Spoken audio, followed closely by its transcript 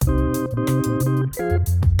Hello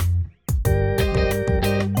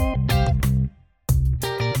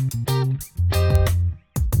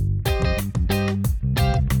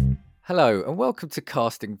and welcome to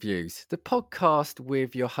Casting Views, the podcast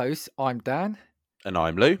with your hosts. I'm Dan. And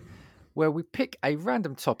I'm Lou. Where we pick a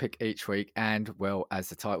random topic each week and, well, as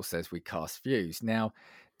the title says, we cast views. Now,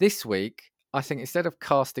 this week, I think instead of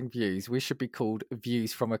casting views, we should be called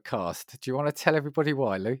Views from a Cast. Do you want to tell everybody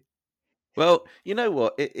why, Lou? Well, you know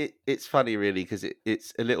what? It's funny, really, because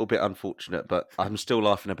it's a little bit unfortunate, but I'm still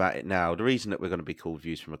laughing about it now. The reason that we're going to be called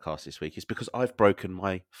Views from a Cast this week is because I've broken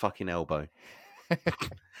my fucking elbow.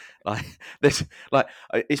 It's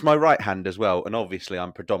my right hand as well, and obviously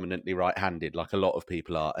I'm predominantly right-handed, like a lot of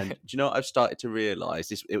people are. And do you know what I've started to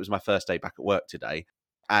realise? It was my first day back at work today,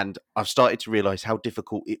 and I've started to realise how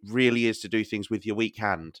difficult it really is to do things with your weak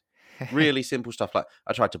hand. Really simple stuff, like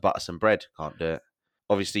I tried to butter some bread, can't do it.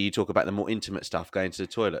 Obviously, you talk about the more intimate stuff, going to the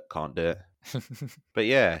toilet, can't do it. But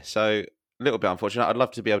yeah, so a little bit unfortunate. I'd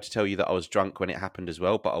love to be able to tell you that I was drunk when it happened as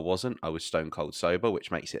well, but I wasn't. I was stone cold sober,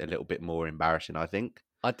 which makes it a little bit more embarrassing, I think.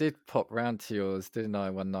 I did pop round to yours, didn't I,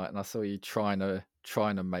 one night, and I saw you trying to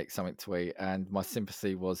make something to eat, and my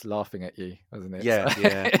sympathy was laughing at you, wasn't it? Yeah, So,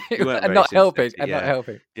 yeah. You weren't and very not helping, sympathetic, not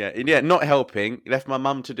helping. Yeah, not helping. You left my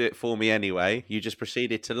mum to do it for me anyway. You just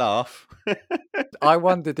proceeded to laugh. I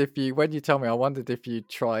wondered if you, when you told me, I wondered if you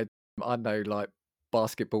tried, I know, like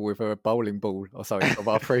basketball with a bowling ball or something from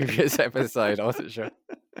our previous episode. I wasn't sure.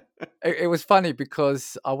 It was funny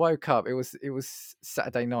because I woke up. It was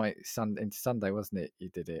Saturday night, into Sunday, wasn't it? You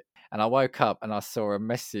did it, and I woke up and I saw a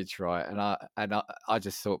message, right? And I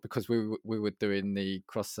just thought, because we were doing the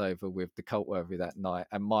crossover with the Cultworthy that night,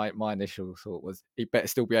 and my initial thought was he better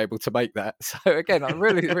still be able to make that. So again, I'm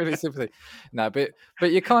really sympathy. No, but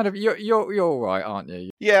you kind of you're all right, aren't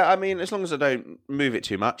you? Yeah, I mean, as long as I don't move it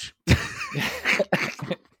too much.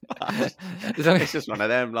 It's just one of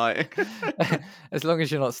them, like as long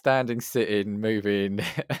as you're not standing, sitting, moving.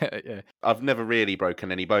 Yeah. I've never really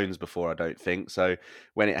broken any bones before, I don't think. So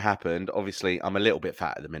when it happened, obviously I'm a little bit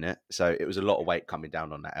fat at the minute, so it was a lot of weight coming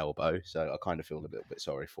down on that elbow. So I kind of feel a little bit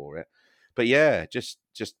sorry for it. But yeah, just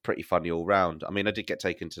pretty funny all round. I mean, I did get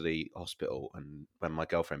taken to the hospital, and when my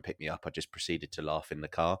girlfriend picked me up, I just proceeded to laugh in the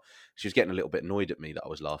car. She was getting a little bit annoyed at me that I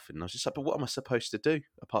was laughing. And I was just like, but what am I supposed to do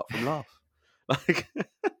apart from laugh? Like,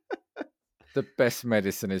 the best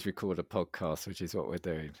medicine is record a podcast, which is what we're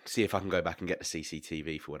doing. See if I can go back and get the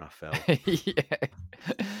CCTV for when I fell.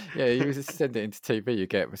 Yeah, you just send it into TV, you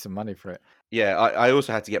get some money for it. Yeah, I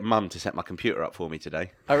also had to get Mum to set my computer up for me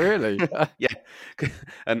today. Oh, really? Yeah,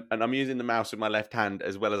 and I'm using the mouse with my left hand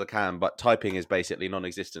as well as I can, but typing is basically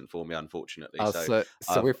non-existent for me, unfortunately. So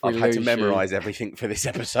I've had to memorise everything for this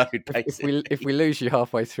episode, basically. If we lose you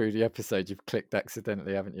halfway through the episode, you've clicked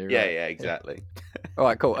accidentally, haven't you? Yeah, right? Yeah, exactly. All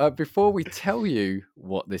right, cool. Before we tell you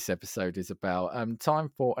what this episode is about,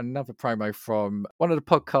 time for another promo from one of the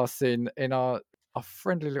podcasts in our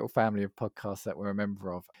friendly little family of podcasts that we're a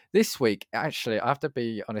member of. This week, actually, I have to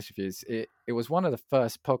be honest with you, it was one of the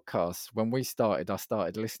first podcasts when I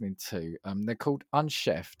started listening to. They're called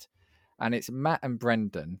Unchefed, and it's Matt and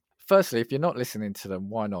Brendan. Firstly, if you're not listening to them,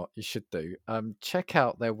 why not? You should do. Check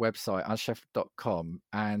out their website, unchefed.com,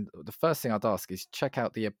 and the first thing I'd ask is check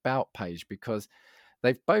out the About page, because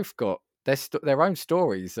they've both got their own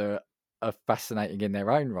stories are fascinating in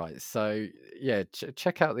their own right. So yeah,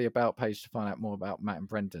 check out the About page to find out more about Matt and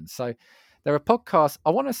Brendan. So they're a podcast.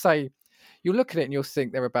 I want to say, you look at it and you'll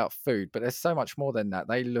think they're about food, but there's so much more than that.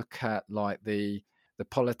 They look at like the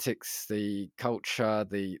politics, the culture,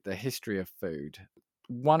 the history of food.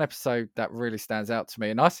 One episode that really stands out to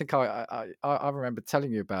me, and I think I remember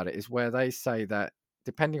telling you about it, is where they say that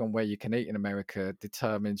depending on where you can eat in America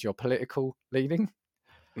determines your political leaning.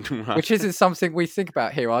 Which isn't something we think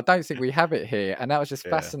about here. I don't think we have it here, and that was just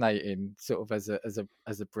fascinating, sort of as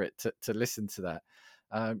a Brit to listen to that.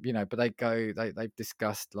 But they've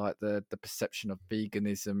discussed like the perception of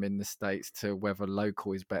veganism in the States to whether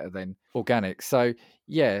local is better than organic. So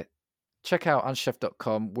yeah, check out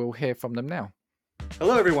unchefed.com. We'll hear from them now.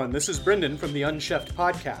 Hello everyone, this is Brendan from the Unchefed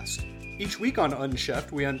podcast. Each week on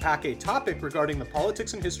Unchefed, we unpack a topic regarding the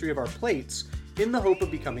politics and history of our plates in the hope of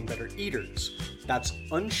becoming better eaters. That's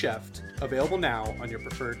Unchefed, available now on your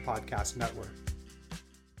preferred podcast network.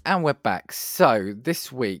 And we're back. So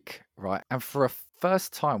this week, right, and for a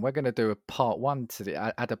first time, we're going to do add a part one to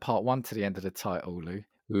the end of the title, Lou.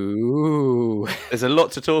 Ooh. There's a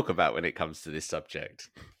lot to talk about when it comes to this subject.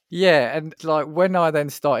 Yeah, and like when I then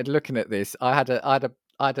started looking at this, I had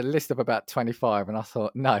a list of about 25, and I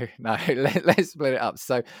thought, no, let's split it up.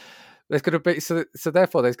 So there's going to be so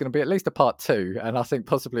therefore there's going to be at least a part 2, and I think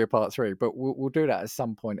possibly a part 3. But we'll do that at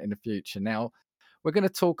some point in the future. Now we're going to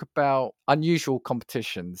talk about unusual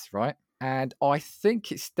competitions, right? And I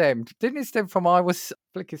think didn't it stem from, I was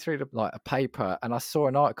flicking through a paper and I saw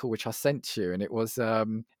an article which I sent you, and it was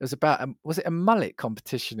about was it a mullet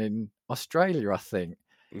competition in Australia, I think.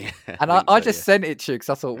 Yeah, And I just sent it to you because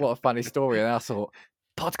I thought, what a funny story, and I thought,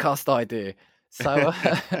 podcast idea. So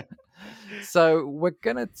so we're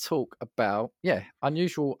gonna talk about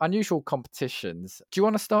unusual competitions. Do you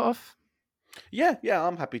want to start off? Yeah,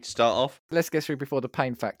 I'm happy to start off. Let's get through before the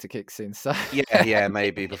pain factor kicks in. So yeah,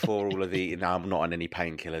 maybe before all of the. No, I'm not on any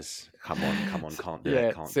painkillers. Come on, can't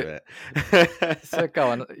do it. So go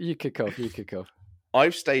on, you kick off.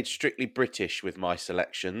 I've stayed strictly British with my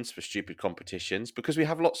selections for stupid competitions because we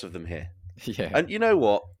have lots of them here. Yeah. And you know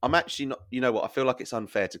what? I'm actually not. You know what? I feel like it's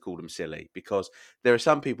unfair to call them silly because there are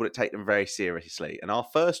some people that take them very seriously. And our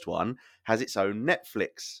first one has its own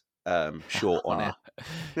Netflix short on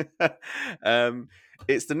it.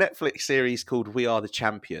 It's the Netflix series called We Are the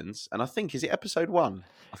Champions, and I think, is it episode 1?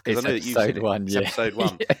 Because I know that you've seen it. It's episode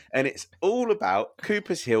 1, yeah. And it's all about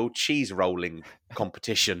Coopers Hill cheese rolling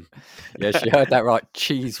competition. Yes, you heard that right.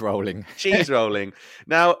 Cheese rolling. Cheese rolling.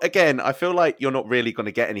 Now, again, I feel like you're not really going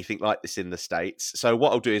to get anything like this in the States. So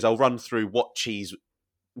what I'll do is I'll run through what cheese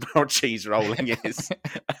rolling is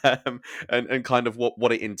and kind of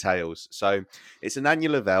what it entails. So it's an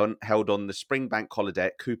annual event held on the spring bank holiday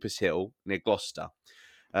at Coopers Hill near Gloucester.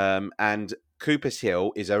 And Coopers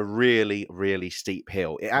Hill is a really, really steep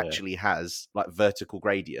hill. It actually has like vertical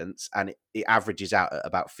gradients, and it averages out at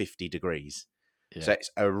about 50 degrees. Yeah. So it's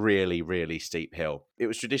a really, really steep hill. It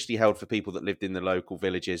was traditionally held for people that lived in the local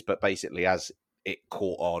villages, but basically as it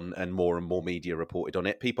caught on and more media reported on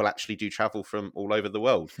it, people actually do travel from all over the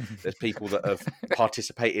world. There's people that have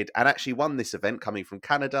participated and actually won this event coming from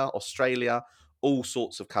Canada, Australia, all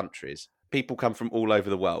sorts of countries. People come from all over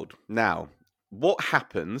the world. Now, what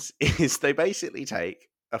happens is they basically take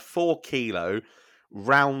a 4-kilo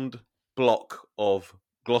round block of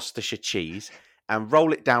Gloucestershire cheese and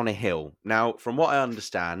roll it down a hill. Now, from what I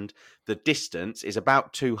understand, the distance is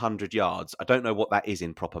about 200 yards. I don't know what that is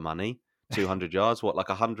in proper money. 200 yards, what, like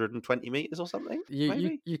 120 meters or something?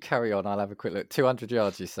 You carry on, I'll have a quick look. 200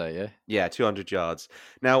 yards, you say, yeah? Yeah, 200 yards.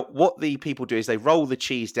 Now, what the people do is they roll the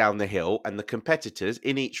cheese down the hill, and the competitors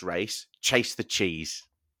in each race chase the cheese.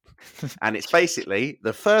 And it's basically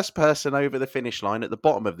the first person over the finish line at the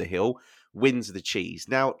bottom of the hill wins the cheese.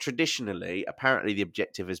 Now, traditionally, apparently the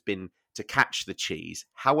objective has been to catch the cheese.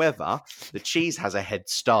 However, the cheese has a head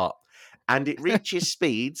start, and it reaches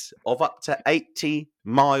speeds of up to 80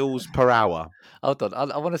 miles per hour. Hold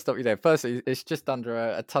on, I want to stop you there. Firstly, it's just under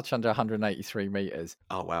a touch under 183 meters.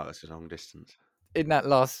 Oh, wow, that's a long distance. In that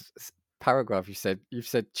last paragraph, you've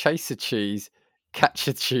said chase a cheese, catch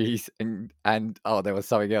a cheese, and there was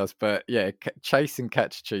something else, but yeah, chase and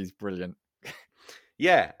catch cheese, brilliant.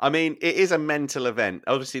 Yeah, I mean, it is a mental event.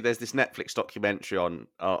 Obviously, there's this Netflix documentary on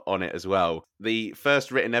it as well. The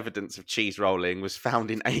first written evidence of cheese rolling was found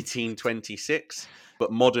in 1826,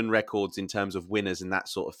 but modern records in terms of winners and that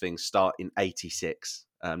sort of thing start in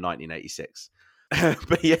 1986.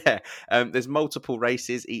 But yeah, there's multiple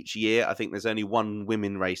races each year. I think there's only one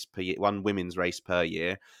women's race per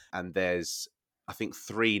year, and there's, I think,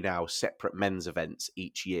 3 now separate men's events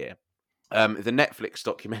each year. The Netflix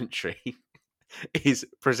documentary is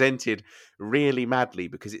presented really madly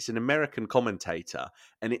because it's an American commentator,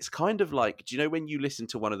 and it's kind of like, do you know when you listen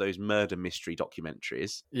to one of those murder mystery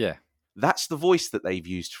documentaries? Yeah. That's the voice that they've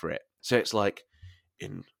used for it. So it's like,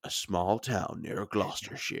 in a small town near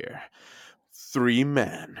Gloucestershire, 3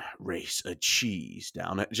 men race a cheese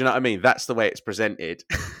down it. Do you know what I mean? That's the way it's presented.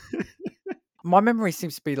 My memory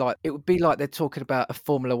seems to be like, it would be like they're talking about a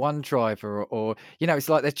Formula 1 driver, or it's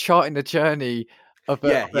like they're charting the journey of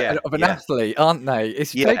an athlete, aren't they?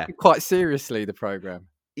 It's taken quite seriously, the program.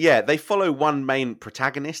 Yeah, they follow one main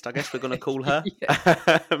protagonist, I guess we're going to call her.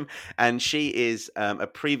 And she is a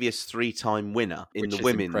previous 3-time winner in the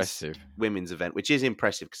women's event, which is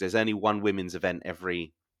impressive because there's only one women's event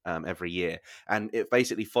every year. And it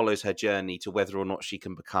basically follows her journey to whether or not she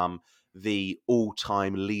can become the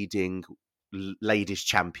all-time leading ladies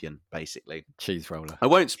champion, basically. Cheese roller. I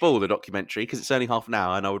won't spoil the documentary because it's only half an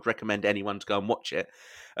hour, and I would recommend anyone to go and watch it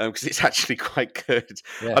because it's actually quite good.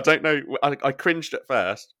 Yeah. I don't know, I cringed at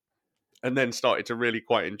first and then started to really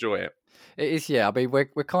quite enjoy it. It is, yeah. I mean,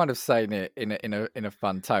 we're kind of saying it in a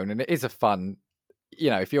fun tone, and it is a fun.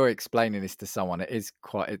 If you're explaining this to someone, it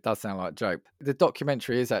does sound like a joke. The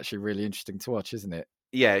documentary is actually really interesting to watch, isn't it?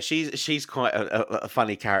 Yeah, she's quite a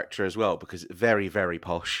funny character as well, because very, very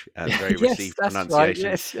posh and very Yes, received that's right. pronunciation,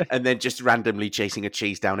 Yes, yeah. and then just randomly chasing a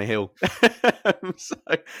cheese down a hill. So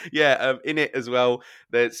yeah, in it as well.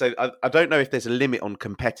 So I don't know if there's a limit on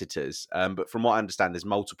competitors, but from what I understand, there's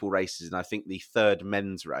multiple races, and I think the third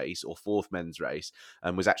men's race or fourth men's race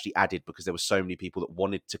was actually added because there were so many people that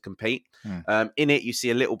wanted to compete. In it, you see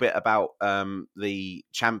a little bit about the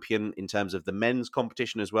champion in terms of the men's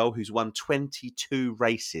competition as well, who's won 22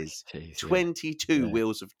 races, Jeez, 22 yeah.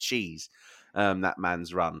 wheels of cheese. That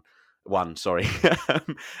man's won, sorry.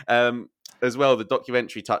 As well, the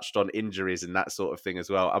documentary touched on injuries and that sort of thing as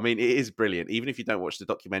well. I mean, it is brilliant. Even if you don't watch the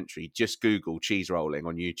documentary, just Google cheese rolling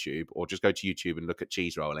on YouTube, or just go to YouTube and look at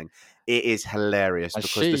cheese rolling. It is hilarious And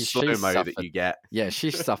because the slow-mo that suffered. you get. Yeah, she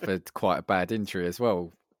suffered quite a bad injury as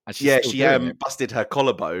well, and she's Yeah, still she doing it. busted her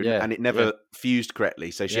collarbone Yeah, and it yeah, never fused correctly,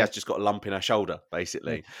 so she yeah. has just got a lump in her shoulder, Yeah.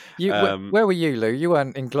 basically. Where were you, Lou? You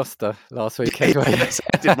weren't in Gloucester last weekend, were you? Yes,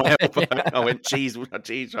 I did my elbow. Yeah. I went cheese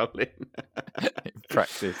rolling.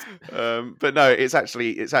 Practice. But no, it's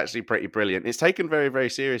actually pretty brilliant. It's taken very, very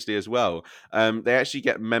seriously as well. They actually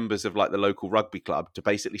get members of like the local rugby club to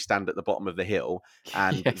basically stand at the bottom of the hill,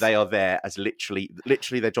 and Yes. they are there as literally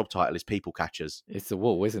their job title is people catchers. It's the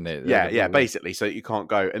wall, isn't it? Yeah, basically, so you can't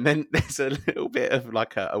go. And then there's a little bit of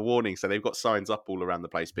like a warning. So they've got signs up all around the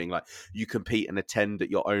place being like, you compete and attend at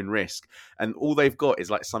your own risk. And all they've got is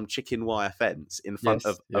like some chicken wire fence in front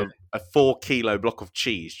of a 4-kilo block of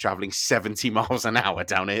cheese traveling 70 miles an hour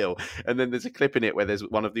down a hill. And then there's a clip in it where there's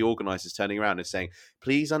one of the organisers turning around and saying,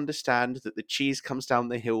 please understand that the cheese comes down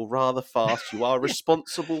the hill rather fast. You are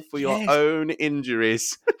responsible for your own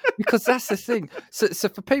injuries. Because that's the thing. So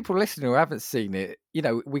for people listening who haven't seen it, you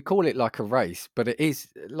know, we call it like a race, but it is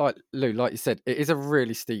like Lou, like you said, it is a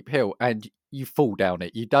really steep hill, and you fall down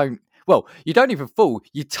it. You don't even fall;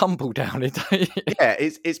 you tumble down it. Yeah,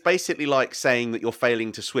 it's basically like saying that you're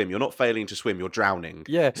failing to swim. You're not failing to swim; you're drowning.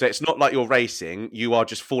 Yeah. So it's not like you're racing; you are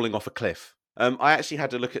just falling off a cliff. I actually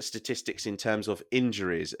had to look at statistics in terms of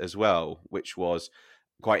injuries as well, which was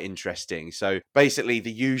quite interesting. So basically,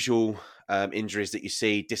 the usual injuries that you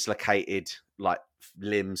see: dislocated like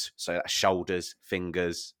limbs, so that's shoulders,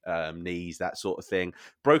 fingers, knees, that sort of thing.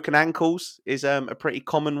 Broken ankles is a pretty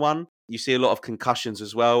common one. You see a lot of concussions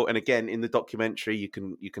as well. And again, in the documentary, you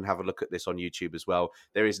can have a look at this on YouTube as well.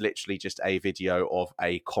 There is literally just a video of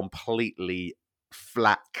a completely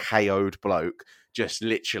flat KO'd bloke just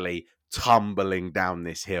literally tumbling down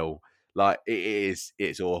this hill. Like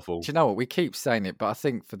it's awful. Do you know what? We keep saying it, but I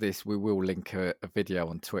think for this we will link a video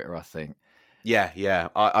on Twitter, I think. Yeah.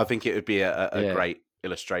 I think it would be a great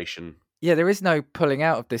illustration. Yeah, there is no pulling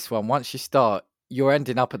out of this one. Once you start, you're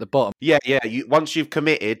ending up at the bottom. Yeah. Once you've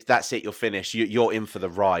committed, that's it. You're finished. You're in for the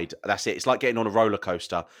ride. That's it. It's like getting on a roller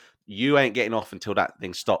coaster. You ain't getting off until that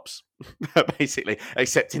thing stops, basically.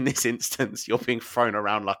 Except in this instance, you're being thrown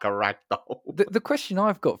around like a rag doll. The question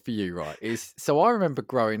I've got for you, right, is so I remember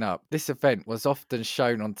growing up, this event was often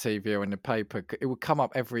shown on TV or in the paper. It would come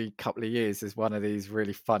up every couple of years as one of these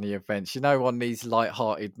really funny events, you know, on these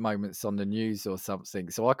light-hearted moments on the news or something.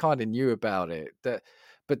 So I kind of knew about it. But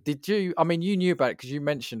did you? I mean, you knew about it because you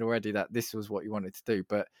mentioned already that this was what you wanted to do.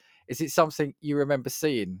 But is it something you remember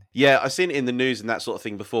seeing? Yeah, I've seen it in the news and that sort of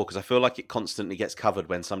thing before, because I feel like it constantly gets covered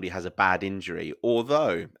when somebody has a bad injury.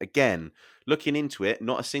 Although, again, looking into it,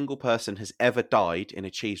 not a single person has ever died in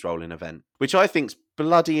a cheese rolling event, which I think's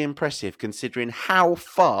bloody impressive considering how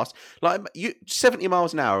fast. Like 70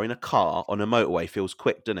 miles an hour in a car on a motorway feels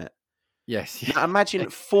quick, doesn't it? Yes. Now imagine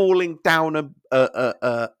falling down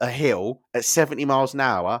a hill at 70 miles an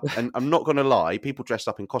hour, and I'm not going to lie, people dressed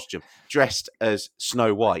up in costume, dressed as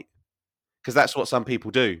Snow White, because that's what some people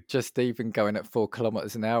do. Just even going at 4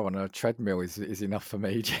 kilometers an hour on a treadmill is enough for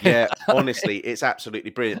me. Yeah, honestly, it's absolutely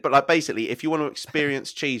brilliant. But like, basically, if you want to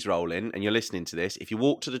experience cheese rolling and you're listening to this, if you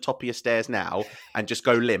walk to the top of your stairs now and just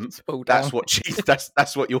go limp, that's what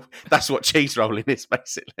cheese rolling is,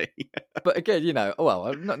 basically. But again, you know,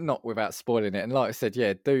 well, not without spoiling it. And like I said,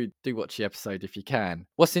 yeah, do watch the episode if you can.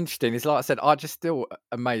 What's interesting is, like I said, I just still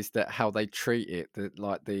amazed at how they treat it. That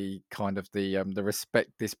like the kind of the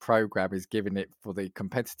respect this program is giving it for the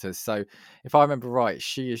competitors. So if I remember right,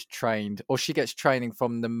 she gets training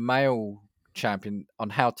from the male champion on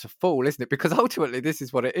how to fall, isn't it? Because ultimately this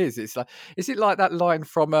is what it is. It's like, is it like that line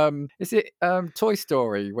from Toy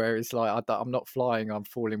Story where it's like, I'm not flying, I'm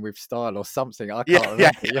falling with style or something? I can't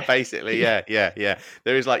remember. Yeah, basically, yeah.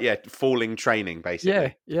 There is like falling training,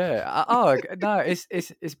 basically. Yeah. Oh no,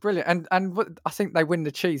 it's brilliant. And I think they win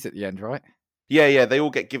the cheese at the end, right? Yeah, they all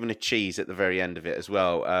get given a cheese at the very end of it as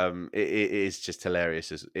well. It is just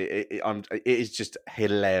hilarious. It is just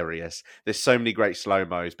hilarious. There's so many great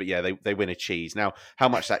slow-mos, but yeah, they win a cheese. Now, how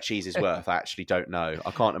much that cheese is worth, I actually don't know.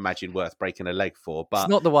 I can't imagine worth breaking a leg for, It's but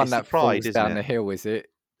not the one it's that the pride, falls isn't down it? the hill, is it?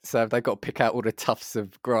 So they've got to pick out all the tufts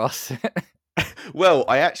of grass. Well,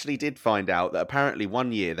 I actually did find out that apparently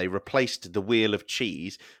one year they replaced the wheel of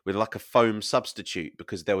cheese with like a foam substitute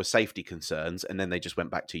because there were safety concerns, and then they just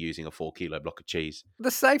went back to using a 4 kilo block of cheese.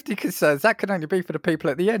 The safety concerns, that can only be for the people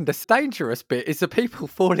at the end. The dangerous bit is the people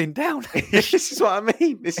falling down. This is what I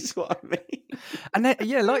mean. This is what I mean. And then,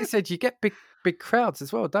 yeah, like you said, you get big crowds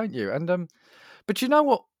as well, don't you? And but you know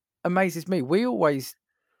what amazes me? We always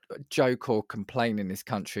joke or complain in this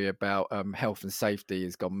country about health and safety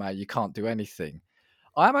has gone mad. You can't do anything.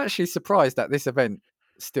 I'm actually surprised that this event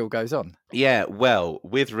still goes on. Yeah, well,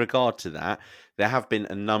 with regard to that, there have been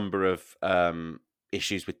a number of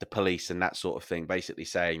issues with the police and that sort of thing, basically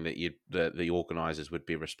saying that the organisers would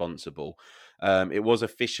be responsible. It was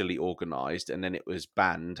officially organised and then it was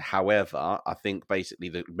banned. However, I think basically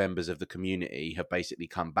the members of the community have basically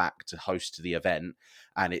come back to host the event,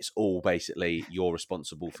 and it's all basically you're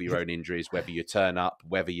responsible for your own injuries, whether you turn up,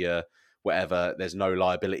 whether you're whatever. There's no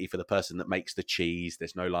liability for the person that makes the cheese.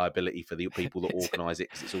 There's no liability for the people that organise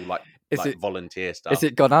it, because it's all like volunteer stuff. Is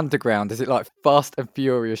it gone underground? Is it like Fast and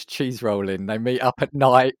Furious cheese rolling? They meet up at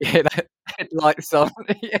night, lights on.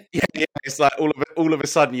 Yeah, it's like all of a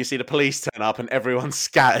sudden you see the police turn up and everyone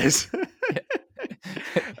scatters.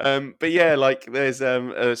 But yeah, like there's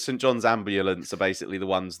St John's Ambulance are basically the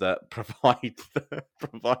ones that provide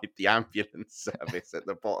the ambulance service at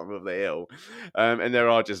the bottom of the hill, and there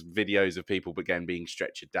are just videos of people again being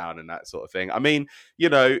stretchered down and that sort of thing. I mean, you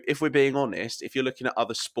know, if we're being honest, if you're looking at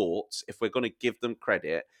other sports, if we're going to give them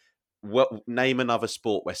credit, name another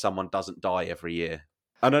sport where someone doesn't die every year.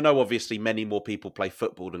 And I know, obviously, many more people play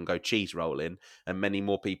football than go cheese rolling, and many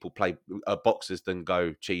more people play boxers than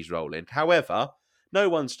go cheese rolling. However, no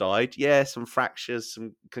one's died. Yeah, some fractures,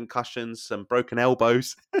 some concussions, some broken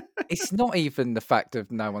elbows. It's not even the fact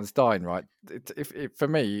of no one's dying, right? For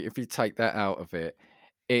me, if you take that out of it,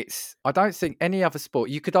 I don't think any other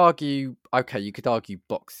sport, you could argue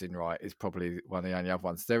boxing, right, is probably one of the only other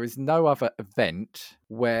ones. There is no other event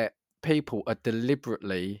where people are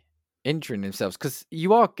deliberately injuring themselves, because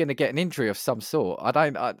you are going to get an injury of some sort.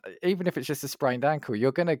 Even if it's just a sprained ankle,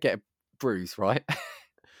 you're going to get a bruise, right?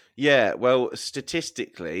 Yeah, well,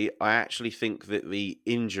 statistically, I actually think that the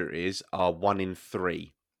injuries are 1 in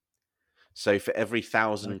 3. So for every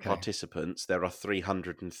 1,000 participants, there are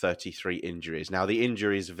 333 injuries. Now, the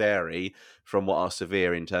injuries vary from what are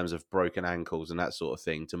severe in terms of broken ankles and that sort of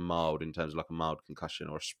thing to mild in terms of like a mild concussion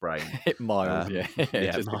or a sprain. Mild, yeah.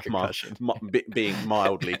 Just a concussion. Being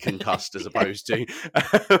mildly concussed as opposed to...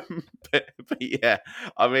 but yeah,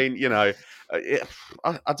 I mean, you know,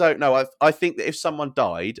 I don't know. I think that if someone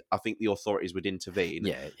died, I think the authorities would intervene.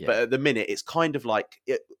 Yeah. But at the minute, it's kind of like,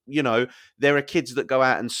 you know, there are kids that go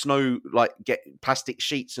out and get plastic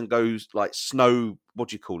sheets and goes like snow, what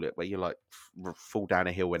do you call it, where you like fall down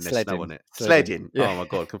a hill when there's snow on it? Sledding. Yeah. Oh my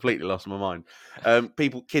god, completely lost my mind.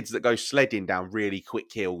 Kids that go sledding down really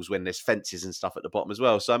quick hills when there's fences and stuff at the bottom as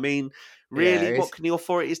well. So I mean, really, what can the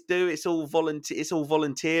authorities do? It's all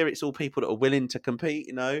volunteer. It's all people that are willing to compete.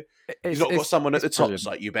 You know, you've not got someone at the top. It's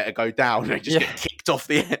like, you better go down and just get kicked off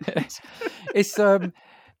the end.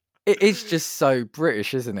 It is just so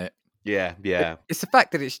British, isn't it? Yeah. It's the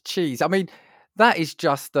fact that it's cheese. I mean, that is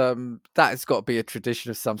just that has got to be a tradition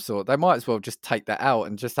of some sort. They might as well just take that out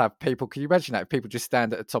and just have people. Can you imagine that? If people just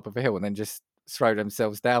stand at the top of a hill and then just throw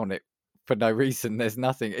themselves down it for no reason. There's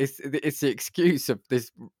nothing. It's the excuse of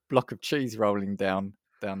this block of cheese rolling down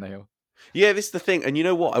the hill. Yeah, this is the thing. And you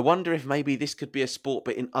know what? I wonder if maybe this could be a sport,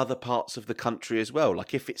 but in other parts of the country as well.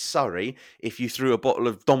 Like if it's Surrey, if you threw a bottle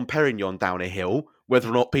of Dom Perignon down a hill, whether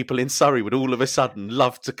or not people in Surrey would all of a sudden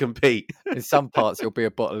love to compete. In some parts, it'll be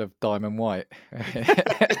a bottle of Diamond White.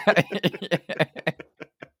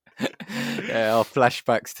 Yeah, our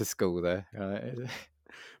flashbacks to school there.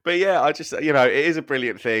 But yeah, I just, you know, it is a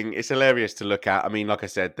brilliant thing. It's hilarious to look at. I mean, like I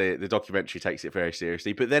said, the documentary takes it very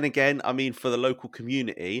seriously. But then again, I mean, for the local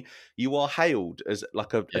community, you are hailed as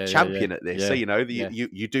like a champion at this. So, you know,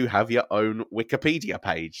 you do have your own Wikipedia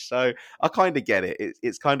page. So I kind of get it.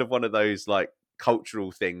 It's kind of one of those like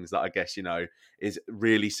cultural things that I guess, you know, is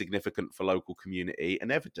really significant for local community,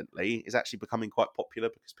 and evidently is actually becoming quite popular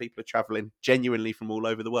because people are traveling genuinely from all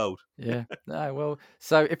over the world. Yeah. No, well,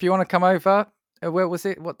 so if you want to come over, where was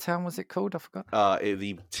it? What town was it called? I forgot.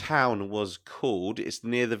 The town was called, it's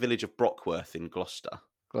near the village of Brockworth in Gloucester.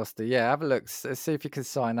 Gloucester. Yeah, have a look. See if you can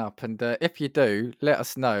sign up, and if you do, let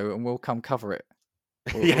us know, and we'll come cover it.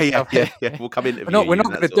 Yeah. We'll come interview We're not you and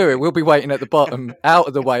going that to sort of do it. thing. We'll be waiting at the bottom, out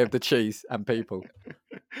of the way of the cheese and people.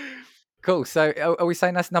 Cool. So, are we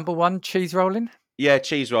saying that's number one, cheese rolling? Yeah,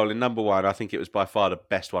 cheese rolling, number one. I think it was by far the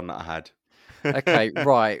best one that I had. Okay,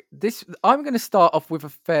 right. I'm going to start off with a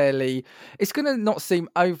fairly. It's going to not seem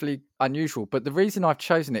overly unusual, but the reason I've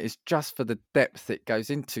chosen it is just for the depth it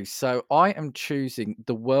goes into. So I am choosing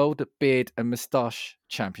the World Beard and Moustache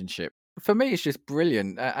Championship. For me, it's just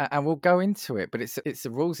brilliant, and we'll go into it. But it's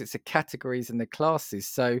the rules, it's the categories and the classes.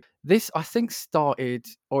 So this, I think, started,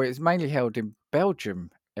 or it's mainly held in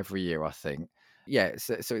Belgium every year, I think. Yeah,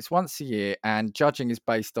 so it's once a year, and judging is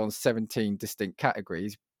based on 17 distinct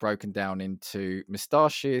categories broken down into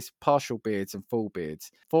moustaches, partial beards, and full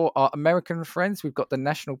beards. For our American friends, we've got the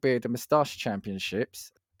National Beard and Moustache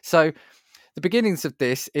Championships. So the beginnings of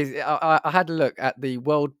this is I had a look at the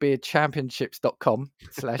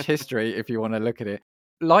worldbeardchampionships.com/history if you want to look at it.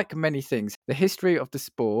 Like many things, the history of the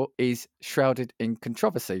sport is shrouded in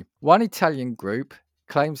controversy. One Italian group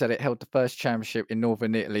claims that it held the first championship in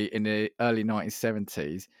northern Italy in the early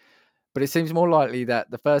 1970s, but it seems more likely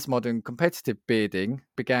that the first modern competitive bearding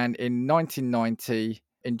began in 1990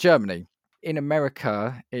 in Germany. In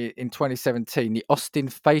America, in 2017, the Austin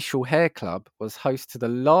Facial Hair Club was host to the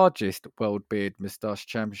largest World Beard Moustache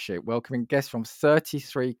Championship, welcoming guests from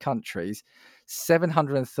 33 countries,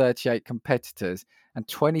 738 competitors, and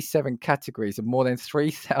 27 categories, of more than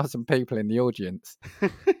 3,000 people in the audience.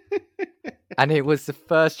 And it was the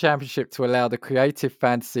first championship to allow the creative,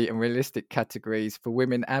 fantasy, and realistic categories for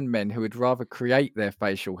women and men who would rather create their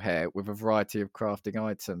facial hair with a variety of crafting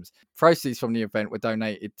items. Proceeds from the event were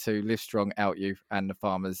donated to Livestrong, Out Youth, and the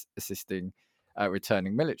Farmers Assisting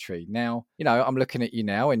Returning Military. Now, I'm looking at you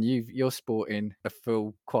now, and you're sporting a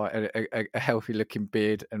full, quite a healthy-looking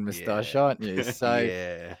beard and moustache, aren't you? So,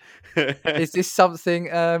 yeah. is this something?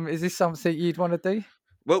 Is this something you'd want to do?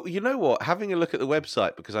 Well, you know what? Having a look at the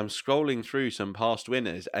website, because I'm scrolling through some past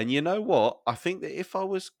winners, and you know what? I think that if I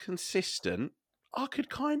was consistent, I could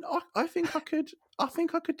I think I could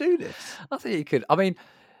do this. I think you could. I mean,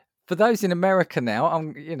 for those in America now,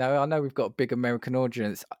 I know we've got a big American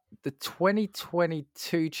audience. The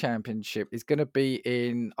 2022 championship is going to be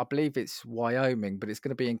in, I believe it's Wyoming, but it's going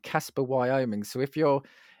to be in Casper, Wyoming. So if you're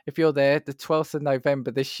there, the 12th of November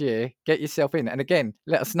this year, get yourself in. And again,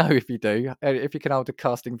 let us know if you do. If you can hold the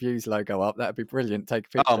Casting Views logo up, that'd be brilliant. Take a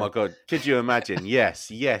picture. Oh my God. Could you imagine? Yes,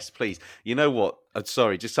 please. You know what?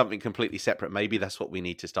 Sorry, just something completely separate. Maybe that's what we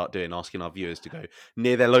need to start doing, asking our viewers to go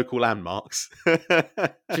near their local landmarks. Do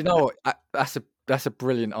you know what? That's a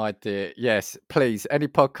brilliant idea. Yes, please. Any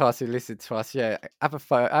podcast who listen to us, have a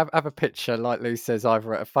photo, have a picture, like Lou says,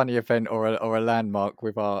 either at a funny event or a landmark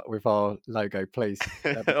with our logo, please.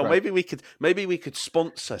 Or maybe we could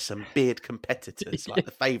sponsor some beard competitors, like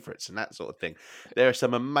the favourites and that sort of thing. There are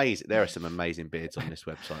some amazing beards on this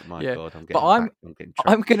website. My God,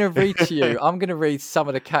 I'm going to read to you. I'm going to read some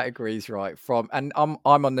of the categories from, and I'm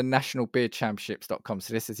on the nationalbeardchampionships.com.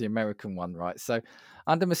 So this is the American one, right? So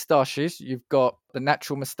under moustaches, you've got the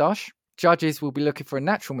natural moustache. Judges will be looking for a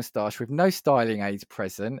natural moustache with no styling aids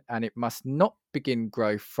present, and it must not begin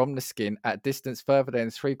growth from the skin at a distance further than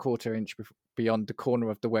 3/4 inch beyond the corner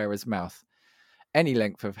of the wearer's mouth. Any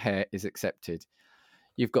length of hair is accepted.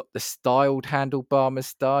 You've got the styled handlebar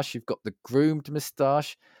moustache. You've got the groomed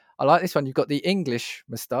moustache. I like this one. You've got the English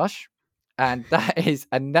moustache, and that is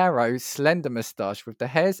a narrow, slender moustache with the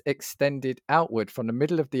hairs extended outward from the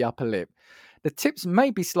middle of the upper lip. The tips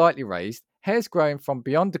may be slightly raised. Hairs growing from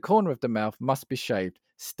beyond the corner of the mouth must be shaved.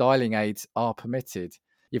 Styling aids are permitted.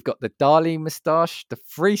 You've got the Dali moustache, the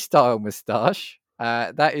freestyle moustache.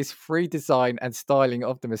 That is free design and styling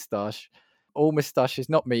of the moustache. All moustaches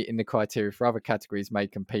not meeting the criteria for other categories may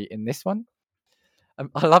compete in this one.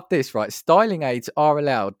 I love this, right? Styling aids are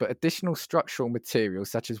allowed, but additional structural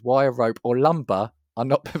materials such as wire rope or lumber are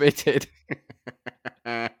not permitted.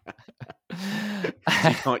 So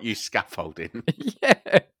you can't use scaffolding.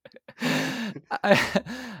 Yeah.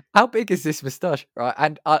 How big is this moustache, right?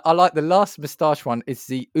 And I like the last moustache one is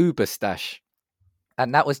the Uber stash,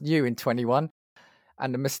 and that was new in 21.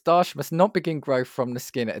 And the moustache must not begin growth from the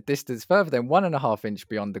skin at a distance further than 1.5 inch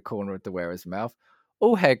beyond the corner of the wearer's mouth.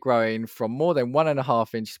 All hair growing from more than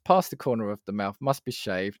 1.5 inches past the corner of the mouth must be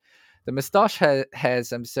shaved. The moustache hairs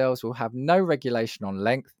themselves will have no regulation on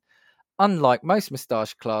length. Unlike most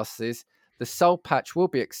moustache classes, the soul patch will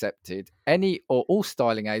be accepted. Any or all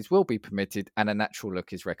styling aids will be permitted, and a natural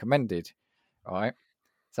look is recommended. All right.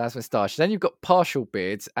 So that's moustache. Then you've got partial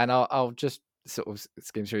beards, and I'll just sort of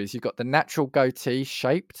skim through this. You've got the natural goatee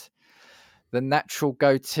shaped, the natural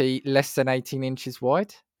goatee less than 18 inches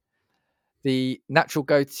wide, the natural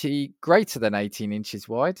goatee greater than 18 inches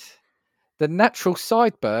wide, the natural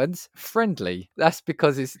sideburns friendly. That's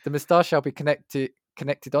because the moustache shall be connected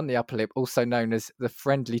on the upper lip, also known as the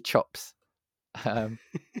friendly chops. I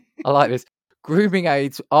like this. Grooming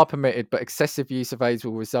aids are permitted, but excessive use of aids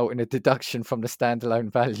will result in a deduction from the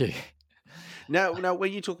standalone value. Now,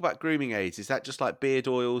 when you talk about grooming aids, is that just like beard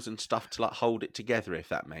oils and stuff to like hold it together, if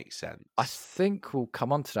that makes sense? I think we'll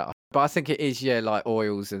come on to that. But I think it is, like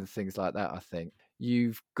oils and things like that, I think.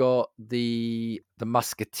 You've got the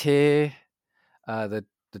Musketeer, the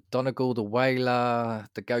Donegal, the Whaler,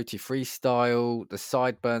 the Goatee Freestyle, the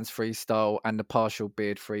Sideburns Freestyle, and the Partial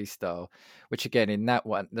Beard Freestyle, which again, in that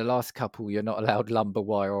one, the last couple, you're not allowed lumber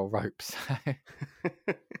wire or ropes.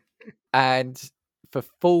 And for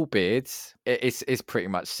full beards, it's pretty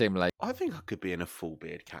much similar. I think I could be in a full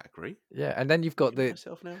beard category. Yeah, and then you've got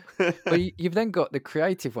myself now. well, you've then got the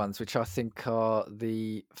creative ones, which I think are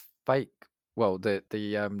the fake. Well, the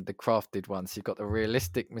crafted ones. You've got the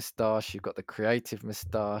realistic moustache. You've got the creative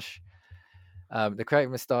moustache. The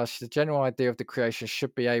creative moustache. The general idea of the creation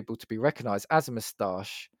should be able to be recognised as a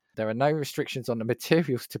moustache. There are no restrictions on the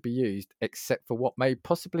materials to be used, except for what may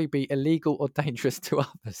possibly be illegal or dangerous to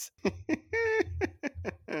others.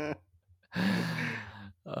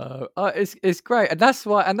 It's great, and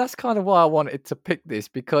that's kind of why I wanted to pick this,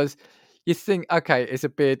 because you think, okay, it's a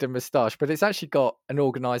beard and moustache, but it's actually got an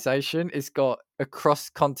organisation. It's got a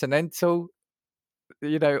cross-continental,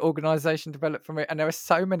 organisation developed from it, and there are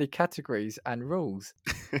so many categories and rules.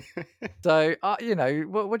 So, what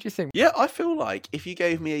do you think? Yeah, I feel like if you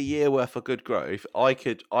gave me a year worth of good growth, I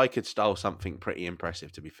could style something pretty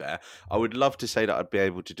impressive. To be fair, I would love to say that I'd be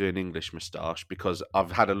able to do an English moustache, because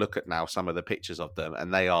I've had a look at now some of the pictures of them,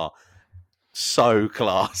 and they are so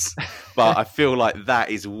class. But I feel like that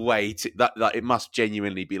is way too, that it must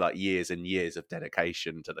genuinely be like years and years of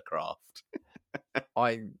dedication to the craft.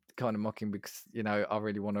 I'm kind of mocking because I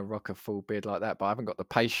really want to rock a full beard like that, but I haven't got the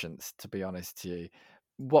patience, to be honest to you.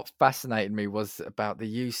 What fascinated me was about the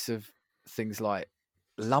use of things like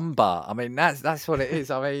lumber. I mean, that's what it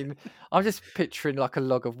is. I mean, I'm just picturing like a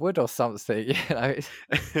log of wood or something.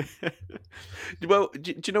 Well,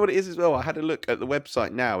 do you know what it is as well? I had a look at the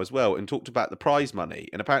website now as well and talked about the prize money,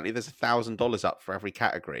 and apparently there's $1,000 up for every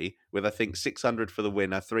category, with I think $600 for the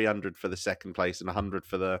winner, $300 for the second place, and $100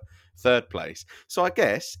 for the third place. So I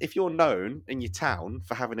guess if you're known in your town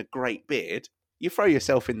for having a great beard, you throw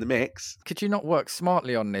yourself in the mix. Could you not work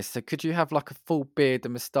smartly on this? So could you have like a full beard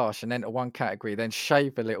and moustache and enter one category, then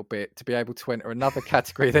shave a little bit to be able to enter another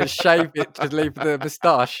category, then shave it to leave the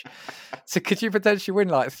moustache? So could you potentially win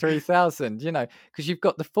like 3,000, because you've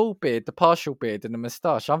got the full beard, the partial beard and the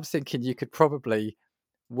moustache. I'm thinking you could probably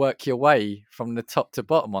work your way from the top to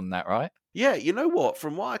bottom on that, right? Yeah, you know what?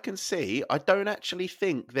 From what I can see, I don't actually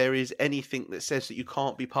think there is anything that says that you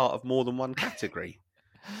can't be part of more than one category.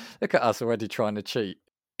 Look at us already trying to cheat.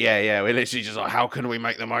 Yeah, we're literally just like, how can we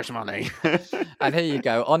make the most money? And here you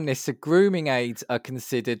go. On this, so grooming aids are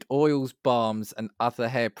considered oils, balms, and other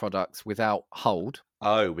hair products without hold.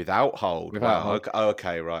 Oh, without hold. Without hold.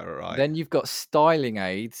 Okay, right. Then you've got styling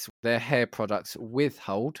aids, they're hair products with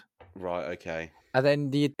hold. Right, okay. And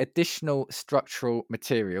then the additional structural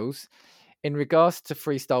materials. In regards to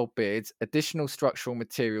freestyle beards, additional structural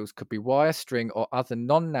materials could be wire, string, or other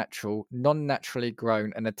non-naturally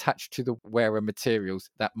grown and attached to the wearer materials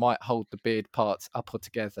that might hold the beard parts up or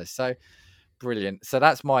together. So, brilliant. So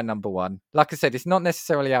that's my number one. Like I said, it's not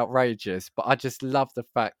necessarily outrageous, but I just love the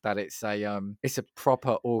fact that it's a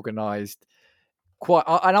proper organised,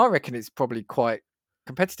 and I reckon it's probably quite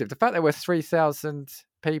competitive. The fact there were 3,000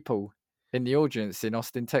 people in the audience in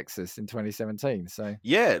Austin, Texas in 2017. So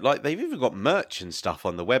yeah, like they've even got merch and stuff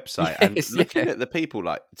on the website. Yes, and looking at the people,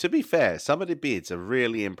 like, to be fair, some of the beards are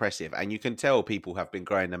really impressive, and you can tell people have been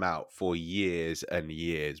growing them out for years and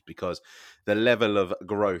years, because the level of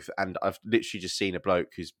growth, and I've literally just seen a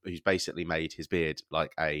bloke who's basically made his beard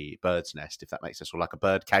like a bird's nest, if that makes sense, or like a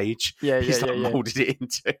bird cage. He's molded it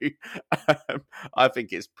into. I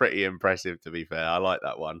think it's pretty impressive, to be fair. I like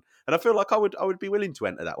that one, and I feel like I would be willing to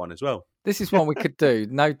enter that one as well. This is one we could do.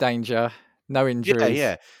 No danger, no injuries.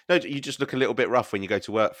 Yeah. No, you just look a little bit rough when you go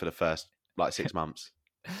to work for the first 6 months.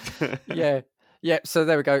 Yeah. So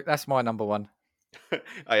there we go. That's my number one.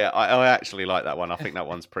 Oh, yeah, I actually like that one. I think that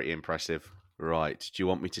one's pretty impressive. Right. Do you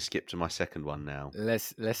want me to skip to my second one now?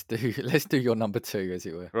 Let's do your number two, as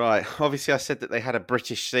it were. Right. Obviously, I said that they had a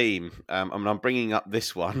British theme. I'm bringing up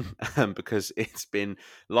this one because it's been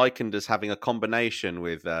likened as having a combination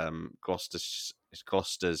with It's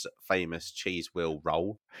Gloucester's famous cheese wheel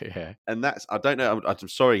roll. Yeah. And that's, I don't know, I'm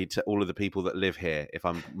sorry to all of the people that live here if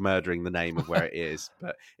I'm murdering the name of where it is,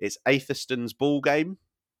 but it's Atherston's ball game.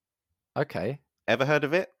 Okay. Ever heard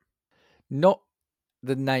of it? Not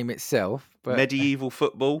the name itself, but Medieval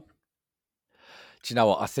football. do you know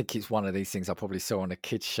what? I think it's one of these things I probably saw on a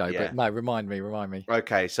kids show. Yeah. But no, remind me.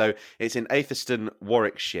 Okay, so it's in Atherston,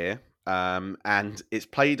 Warwickshire, and it's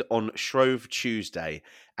played on Shrove Tuesday,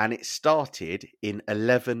 and it started in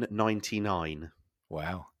 1199.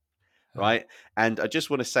 Wow. Right. And I just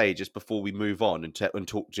want to say, just before we move on and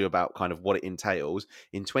talk to you about kind of what it entails,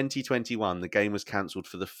 in 2021, the game was cancelled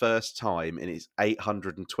for the first time in its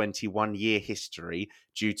 821-year history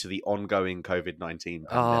due to the ongoing COVID-19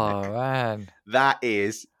 pandemic. Oh, man. That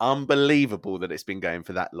is unbelievable that it's been going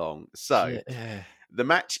for that long. So the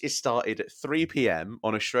match is started at 3 p.m.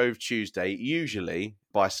 on a Shrove Tuesday, usually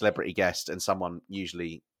by a celebrity guest and someone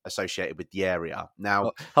usually associated with the area.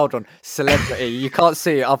 Now, hold on, celebrity. You can't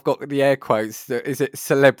see it. I've got the air quotes. Is it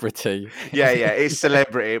celebrity? Yeah, it's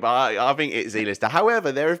celebrity, but I think it's A-lister.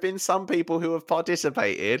 However, there have been some people who have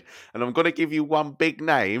participated, and I'm going to give you one big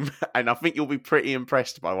name, and I think you'll be pretty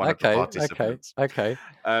impressed by one of the participants. Okay.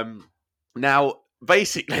 Now,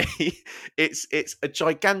 basically, it's a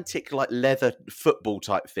gigantic like leather football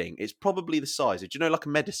type thing. It's probably the size of, do you know, like a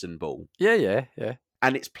medicine ball? Yeah.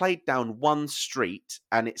 And it's played down one street,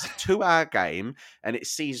 and it's a 2-hour game, and it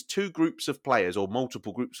sees two groups of players or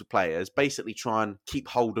multiple groups of players basically try and keep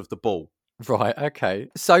hold of the ball. Right, okay.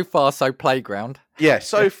 So far, so playground. Yeah,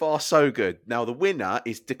 so far, so good. Now, the winner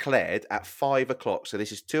is declared at 5 o'clock. So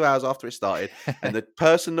this is 2 hours after it started. And the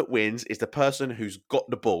person that wins is the person who's got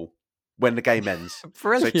the ball when the game ends.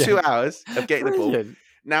 Brilliant. So 2 hours of getting the ball. Brilliant.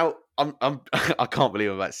 Now, I can't believe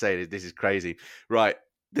I'm about to say this. This is crazy. Right.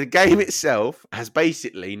 The game itself has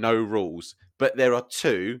basically no rules, but there are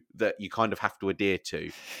two that you kind of have to adhere to.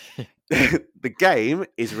 The game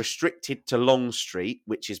is restricted to Long Street,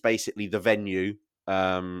 which is basically the venue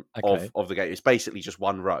of the game. It's basically just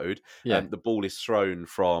one road. Yeah. The ball is thrown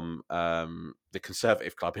from the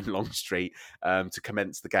Conservative Club in Long Street to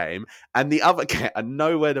commence the game. And the other, and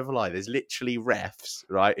no word of a lie, there's literally refs,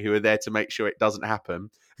 right, who are there to make sure it doesn't happen.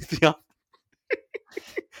 The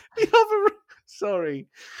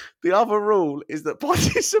other rule is that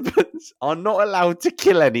participants are not allowed to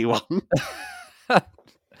kill anyone.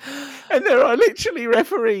 And there are literally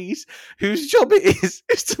referees whose job it is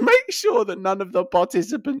to make sure that none of the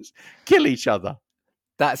participants kill each other.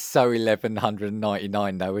 That's so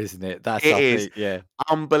 1199 though, isn't it? Is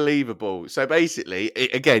unbelievable. So basically,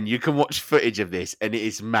 again, you can watch footage of this and it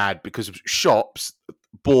is mad because shops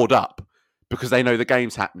board up because they know the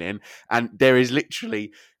game's happening, and there is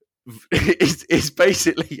literally... It's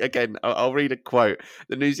basically, again, I'll read a quote.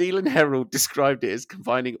 The New Zealand Herald described it as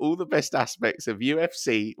combining all the best aspects of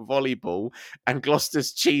UFC, volleyball, and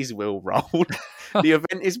Gloucester's cheese wheel roll. The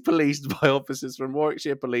event is policed by officers from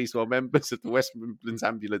Warwickshire Police, while members of the West Midlands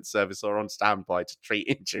Ambulance Service are on standby to treat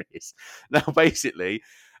injuries. Now, basically,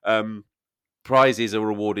 prizes are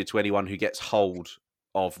awarded to anyone who gets hold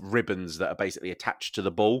of ribbons that are basically attached to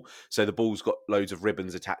the ball. So the ball's got loads of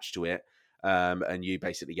ribbons attached to it. And you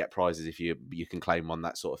basically get prizes if you can claim one,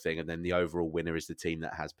 that sort of thing. And then the overall winner is the team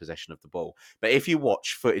that has possession of the ball. But if you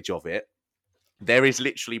watch footage of it, there is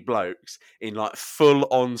literally blokes in like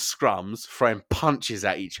full-on scrums throwing punches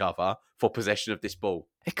at each other for possession of this ball.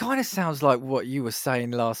 It kind of sounds like what you were saying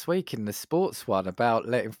last week in the sports one about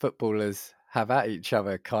letting footballers have at each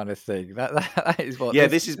other kind of thing. That is what... Yeah,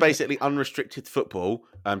 this is basically unrestricted football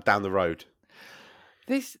down the road.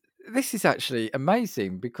 This is actually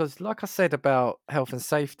amazing because, like I said about health and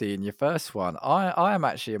safety in your first one, I am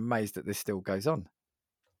actually amazed that this still goes on.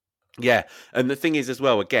 Yeah, and the thing is as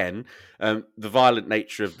well, again, the violent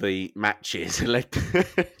nature of the matches led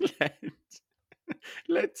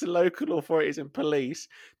to local authorities and police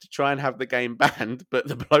to try and have the game banned, but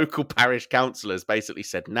the local parish councillors basically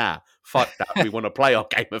said, nah, fuck that, we want to play our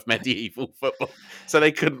game of medieval football. So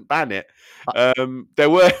they couldn't ban it. There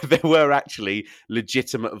were actually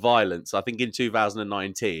legitimate violence. I think in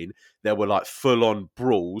 2019, there were like full-on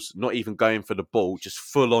brawls, not even going for the ball, just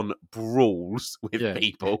full-on brawls with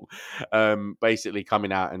people, basically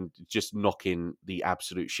coming out and just knocking the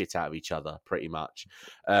absolute shit out of each other, pretty much.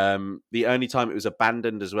 The only time it was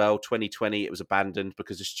abandoned as well, 2020, it was abandoned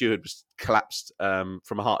because the steward was collapsed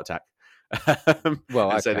from a heart attack.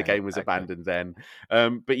 So the game was abandoned then.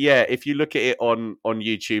 But yeah, if you look at it on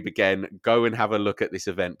YouTube again, go and have a look at this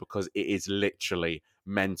event because it is literally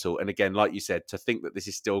mental. And again, like you said, to think that this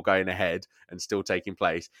is still going ahead and still taking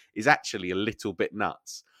place is actually a little bit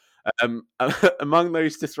nuts. Among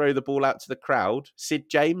those to throw the ball out to the crowd, Sid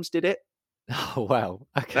James did it. Oh wow.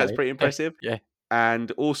 Okay. That's pretty impressive. Yeah.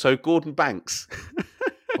 And also Gordon Banks.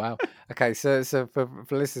 Wow. Okay. So for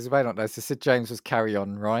listeners who may not know, so Sid James was Carry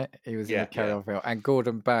On, right? He was in the Yeah, Carry yeah. On film, and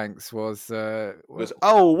Gordon Banks was Was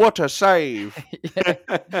what a save! yeah,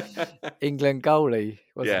 England goalie,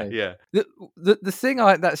 wasn't he? Yeah. The thing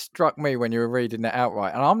that struck me when you were reading it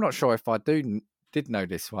outright, and I'm not sure if I did know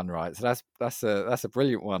this one right. So that's a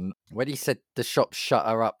brilliant one. When he said the shop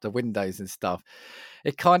shutter up the windows and stuff,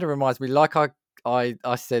 it kind of reminds me, like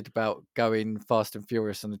I said about going Fast and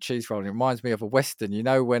Furious on the cheese roll. It reminds me of a Western,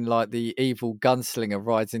 when like the evil gunslinger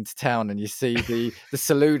rides into town and you see the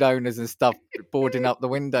saloon owners and stuff boarding up the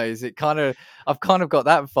windows. I've kind of got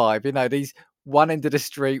that vibe, these one end of the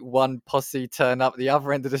street, one posse turn up, the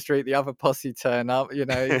other end of the street, the other posse turn up,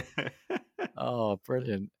 Oh,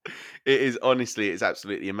 brilliant. It is, honestly, it's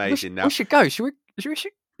absolutely amazing. We should go. Should we?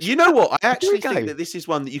 You know what? I actually go? think that this is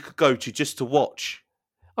one that you could go to just to watch.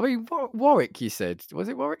 I mean, Warwick, you said. Was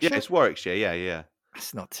it Warwickshire? Yeah, it's Warwickshire. Yeah.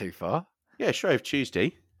 That's not too far. Yeah, Shrove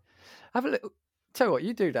Tuesday. Have a look. Tell you what,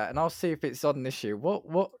 you do that, and I'll see if it's on this year. What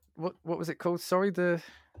was it called? Sorry,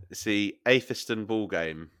 It's the Atherston Ball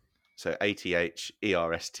Game. So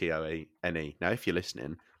ATHERSTONE. Now, if you're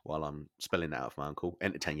listening while I'm spelling that out for my uncle,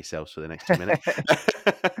 entertain yourselves for the next 2 minutes.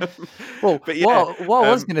 Well, but yeah, what I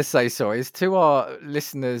was going to say, sorry, is to our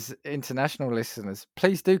listeners, international listeners,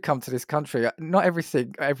 please do come to this country. Not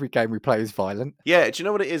every game we play is violent. Yeah, do you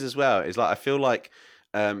know what it is as well? It's like I feel like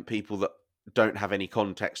people that don't have any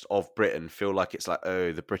context of Britain feel like it's like,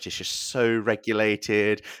 oh, the British are so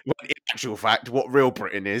regulated. When in actual fact, what real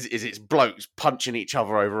Britain is it's blokes punching each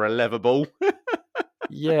other over a leather ball.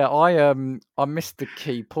 Yeah, I missed the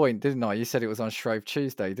key point, didn't I? You said it was on Shrove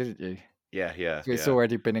Tuesday, didn't you? Yeah. It's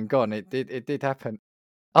already been and gone. It did happen.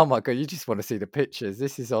 Oh my god, you just want to see the pictures.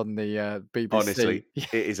 This is on the BBC. Honestly,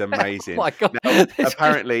 it is amazing. Oh my god! Now,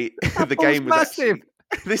 apparently, the game was massive.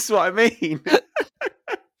 This is what I mean.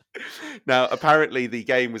 Now, apparently, the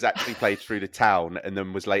game was actually played through the town and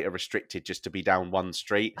then was later restricted just to be down one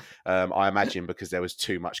street. I imagine because there was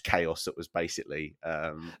too much chaos that was basically.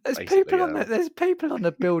 There's people on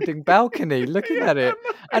the building balcony looking at it,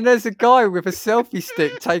 and there's a guy with a selfie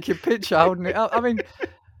stick taking a picture, holding it up. I mean,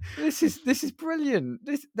 this is brilliant.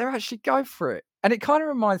 They're actually going for it, and it kind of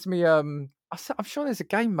reminds me. I'm sure there's a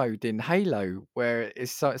game mode in Halo where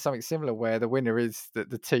it's something similar, where the winner is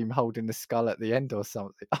the team holding the skull at the end or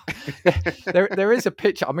something. there is a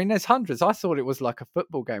picture. I mean, there's hundreds. I thought it was like a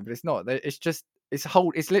football game, but it's not.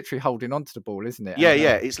 It's literally holding onto the ball, isn't it?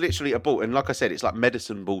 Yeah. It's literally a ball, and like I said, it's like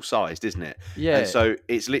medicine ball sized, isn't it? Yeah. And so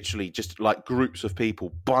it's literally just like groups of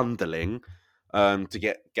people bundling to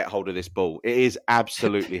get hold of this ball. It is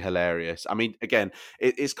absolutely hilarious. I mean, again,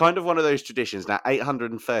 it's kind of one of those traditions now.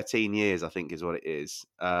 813 years, I think, is what it is,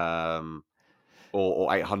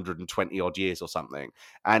 or 820 odd years or something.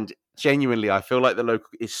 And genuinely, I feel like the local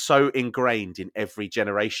is so ingrained in every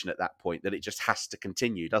generation at that point that it just has to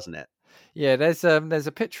continue, doesn't it? Yeah, there's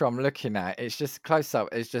a picture I'm looking at. It's just close up.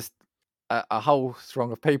 It's just a whole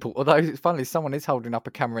throng of people. Although, funnily, someone is holding up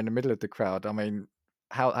a camera in the middle of the crowd. I mean,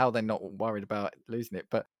 how they're not worried about losing it.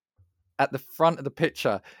 But at the front of the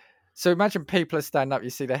picture, so imagine people are standing up, you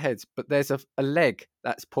see their heads, but there's a leg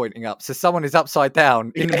that's pointing up. So someone is upside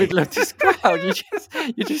down in the middle of this crowd.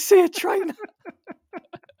 You just see a trainer.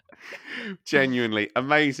 Genuinely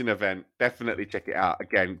amazing event. Definitely check it out.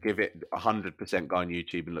 Again, give it 100%. Go on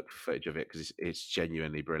YouTube and look for footage of it because it's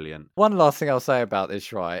genuinely brilliant. One last thing I'll say about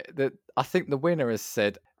this, right? That I think the winner has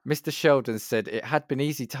said, Mr. Sheldon said it had been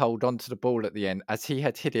easy to hold on to the ball at the end as he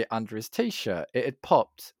had hid it under his t-shirt. It had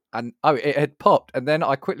popped, and then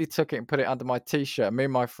I quickly took it and put it under my t-shirt. And me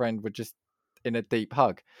and my friend were just in a deep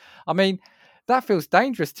hug. I mean, that feels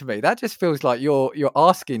dangerous to me. That just feels like you're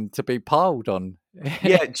asking to be piled on.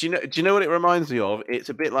 Yeah, do you know what it reminds me of? It's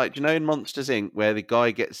a bit like, do you know in Monsters Inc. where the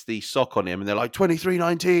guy gets the sock on him and they're like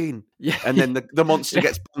 2319, yeah, and then the monster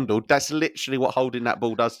gets bundled. That's literally what holding that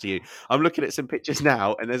ball does to you. I'm looking at some pictures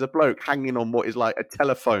now, and there's a bloke hanging on what is like a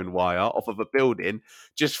telephone wire off of a building,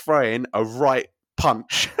 just throwing a right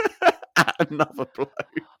punch at another bloke.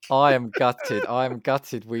 I am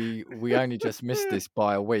gutted. We only just missed this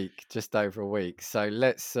by a week, just over a week. So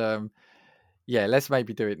let's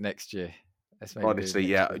maybe do it next year. Honestly,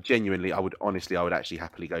 yeah, genuinely, I would actually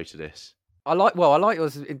happily go to this. I like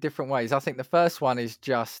yours in different ways. I think the first one is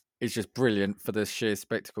just brilliant for the sheer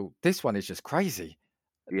spectacle. This one is just crazy.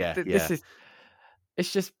 Yeah.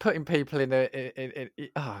 It's just putting people in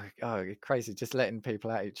crazy, just letting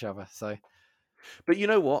people at each other. So But you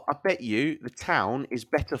know what? I bet you the town is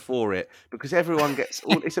better for it because everyone gets.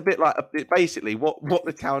 It's a bit like basically what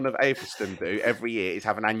the town of Athelston do every year is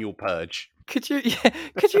have an annual purge. Could you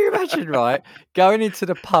could you imagine, right, going into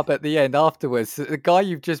the pub at the end afterwards, the guy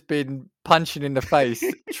you've just been punching in the face,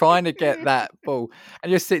 trying to get that ball, and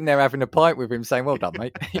you're sitting there having a pint with him saying, "Well done,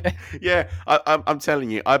 mate." Yeah, I'm telling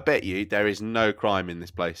you, I bet you there is no crime in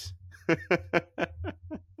this place.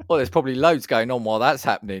 Well, there's probably loads going on while that's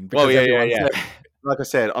happening. Well, Because everyone's Like I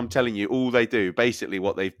said, I'm telling you, all they do, basically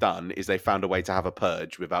what they've done is they found a way to have a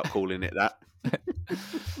purge without calling it that.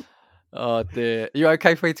 Oh dear. You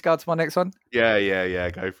okay for me to go to my next one? Yeah,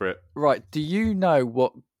 go for it. Right. Do you know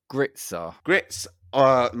what grits are? Grits.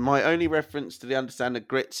 My only reference to the understanding of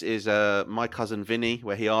grits is my cousin Vinny,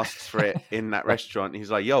 where he asks for it in that restaurant.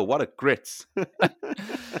 He's like, "Yo, what are grits?"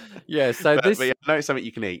 Yeah. So but yeah, I know it's something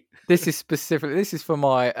you can eat. This is specifically. This is for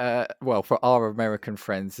my for our American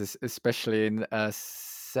friends, especially in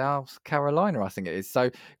South Carolina, I think it is. So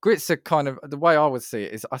grits are kind of the way I would see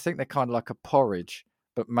it is. I think they're kind of like a porridge,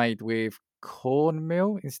 but made with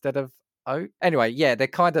cornmeal instead of oat. Anyway, yeah, they're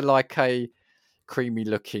kind of like a creamy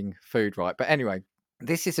looking food, right? But anyway,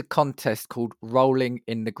 this is a contest called Rolling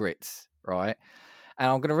in the Grits, right? And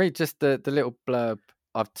I'm going to read just the little blurb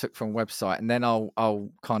I've took from a website, and then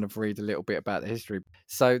I'll kind of read a little bit about the history.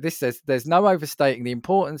 So this says, there's no overstating the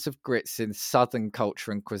importance of grits in Southern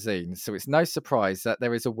culture and cuisine. So it's no surprise that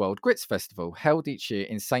there is a World Grits Festival held each year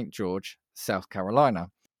in St. George, South Carolina.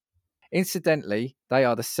 Incidentally, they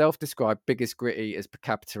are the self-described biggest grit eaters per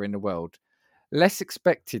capita in the world. Less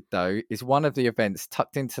expected, though, is one of the events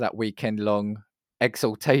tucked into that weekend-long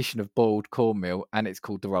exaltation of boiled cornmeal, and it's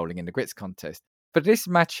called the Rolling in the Grits contest. For this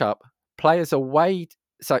matchup, players are weighed.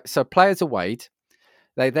 So players are weighed.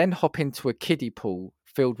 They then hop into a kiddie pool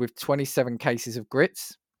filled with 27 cases of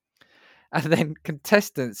grits, and then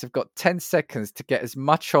contestants have got 10 seconds to get as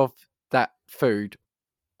much of that food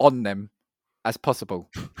on them as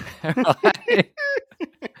possible.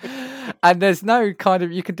 And there's no kind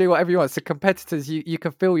of, you can do whatever you want. So competitors, you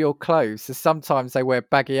can fill your clothes. So sometimes they wear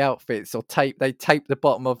baggy outfits or they tape the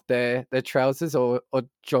bottom of their trousers or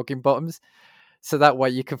jogging bottoms. So that way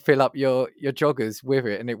you can fill up your joggers with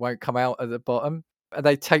it and it won't come out at the bottom. And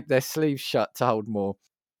they tape their sleeves shut to hold more.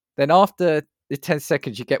 Then after the 10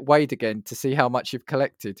 seconds, you get weighed again to see how much you've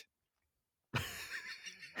collected.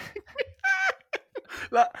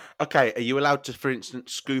 Okay, are you allowed to, for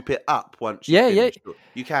instance, scoop it up once? Yeah.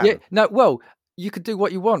 You can. Yeah, no, well, you could do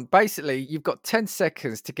what you want. Basically, you've got 10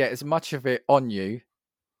 seconds to get as much of it on you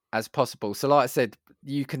as possible. So like I said,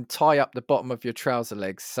 you can tie up the bottom of your trouser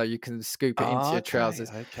legs so you can scoop it into your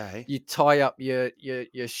trousers. Okay. You tie up your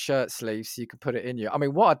shirt sleeves so you can put it in you. I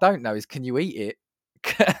mean, what I don't know is, can you eat it?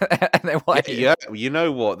 And then yeah, you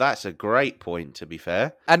know what? That's a great point, to be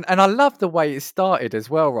fair. And I love the way it started as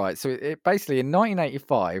well, right? So it basically in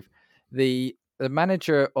 1985, the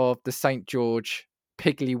manager of the St. George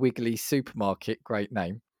Piggly Wiggly supermarket, great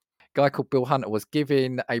name, guy called Bill Hunter, was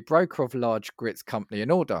giving a broker of large grits company an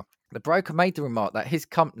order. The broker made the remark that his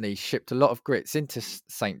company shipped a lot of grits into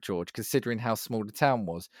St. George, considering how small the town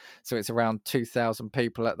was. So it's around 2,000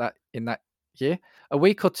 people in that year. A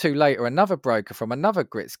week or two later, another broker from another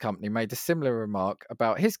grits company made a similar remark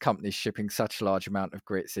about his company shipping such a large amount of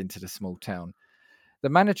grits into the small town. The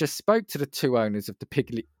manager spoke to the two owners of the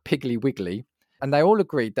Piggly Wiggly, and they all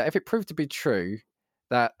agreed that if it proved to be true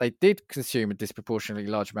that they did consume a disproportionately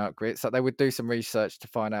large amount of grits, that they would do some research to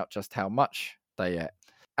find out just how much they ate.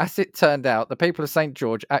 As it turned out, the people of St.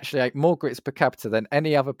 George actually ate more grits per capita than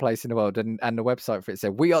any other place in the world, and the website for it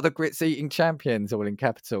said, "We are the grits eating champions," all in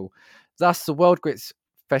capital. Thus, the World Grits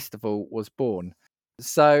Festival was born.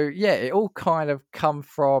 So, yeah, it all kind of come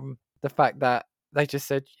from the fact that they just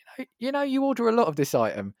said, you order a lot of this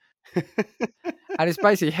item. And it's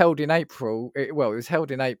basically held in April. It was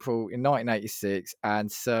held in April in 1986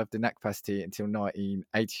 and served in that capacity until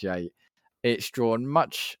 1988. It's drawn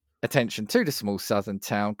much attention to the small southern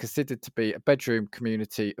town, considered to be a bedroom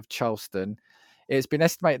community of Charleston. It's been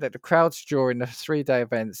estimated that the crowds during the 3-day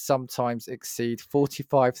event sometimes exceed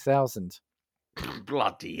 45,000.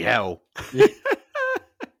 Bloody hell. Yeah.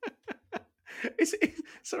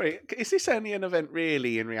 Sorry, is this only an event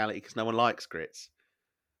really in reality because no one likes grits?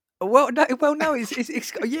 Well, no.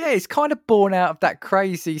 It's kind of born out of that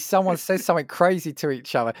crazy. Someone says something crazy to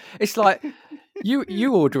each other. It's like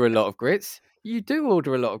you order a lot of grits. You do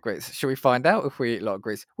order a lot of grits. Shall we find out if we eat a lot of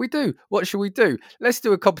grits? We do. What shall we do? Let's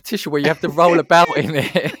do a competition where you have to roll about in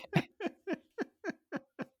it.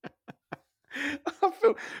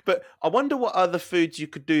 But I wonder what other foods you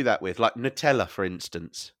could do that with, like Nutella, for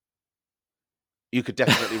instance. You could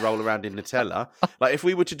definitely roll around in Nutella. Like if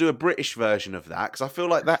we were to do a British version of that, because I feel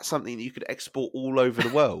like that's something that you could export all over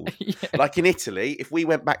the world. Yeah. Like in Italy, if we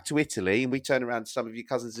went back to Italy and we turn around to some of your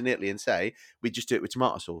cousins in Italy and say, we just do it with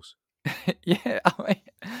tomato sauce. Yeah,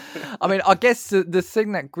 I mean, I guess the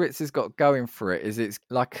thing that grits has got going for it is it's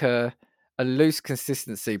like a loose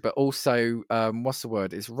consistency, but also what's the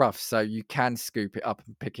word? It's rough, so you can scoop it up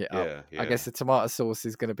and pick it up. Yeah, I guess the tomato sauce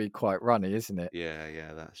is going to be quite runny, isn't it?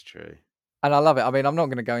 yeah, that's true. And I love it. I mean, I'm not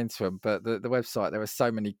going to go into them, but the website, there are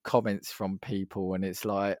so many comments from people, and it's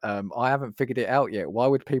like, I haven't figured it out yet. Why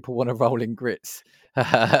would people want to roll in grits?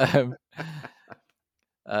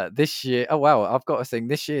 This year, oh wow, I've got a thing.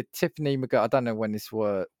 This year, Tiffany McGurr, I don't know when this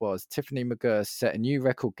was. Tiffany McGurr set a new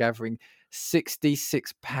record, gathering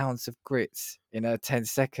 66 pounds of grits in her 10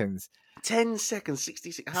 seconds. 10 seconds,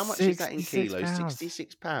 66. How much is that in 66 kilos? pounds.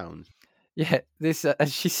 66 pounds. Yeah, this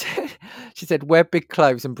she said, wear big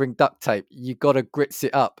clothes and bring duct tape. You gotta grits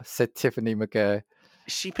it up, said Tiffany McGurr.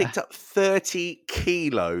 She picked up 30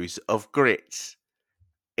 kilos of grits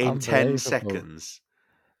in 10 seconds.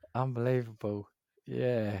 Unbelievable.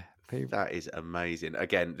 Yeah. People. That is amazing.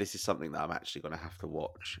 Again, this is something that I'm actually going to have to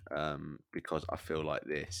watch because I feel like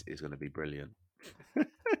this is going to be brilliant.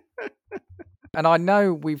 And I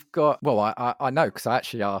know we've got, well, I know because I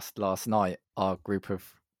actually asked last night our group of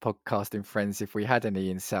podcasting friends if we had any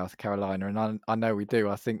in South Carolina, and I know we do.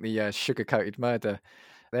 I think the Sugar Coated Murder,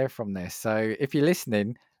 they're from there. So if you're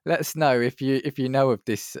listening, let us know if you know of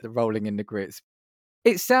this rolling in the grits.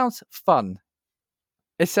 It sounds fun.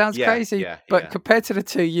 It sounds crazy, but compared to the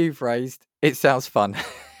two you've raised, it sounds fun.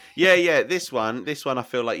 Yeah. This one, I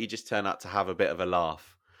feel like you just turn up to have a bit of a laugh.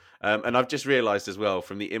 And I've just realised as well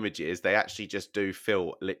from the images, they actually just do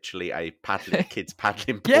fill literally a kids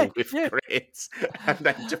paddling pool with grits, and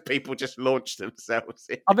then people just launch themselves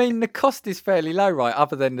in. I mean, the cost is fairly low, right?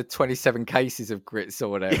 Other than the 27 cases of grits or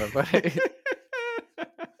whatever. But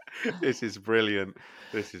This is brilliant.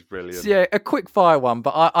 So yeah, a quick fire one,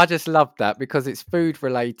 but I just love that because it's food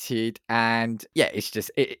related, and it's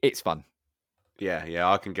just it's fun.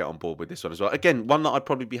 Yeah, I can get on board with this one as well. Again, one that I'd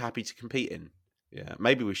probably be happy to compete in. Yeah,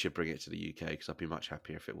 maybe we should bring it to the UK because I'd be much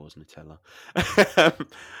happier if it was Nutella.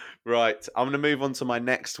 Right, I'm going to move on to my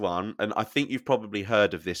next one. And I think you've probably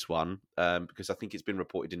heard of this one because I think it's been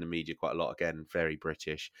reported in the media quite a lot. Again, very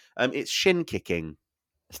British. It's shin kicking.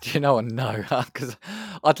 Do you know? No, because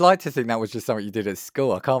I'd like to think that was just something you did at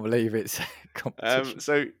school. I can't believe it's competition.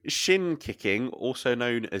 So shin kicking, also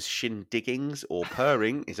known as shin diggings or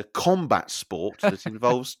purring, is a combat sport that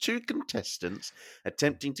involves two contestants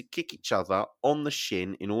attempting to kick each other on the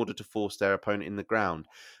shin in order to force their opponent in the ground.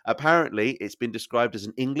 Apparently, it's been described as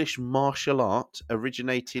an English martial art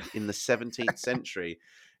originated in the 17th century.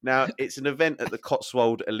 Now, it's an event at the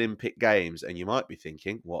Cotswold Olympic Games, and you might be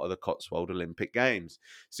thinking, what are the Cotswold Olympic Games?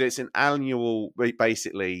 So it's an annual,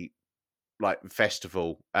 basically, like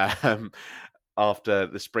festival after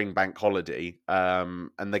the spring bank holiday, and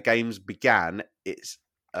the games began, it's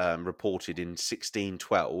reported in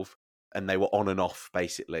 1612, and they were on and off,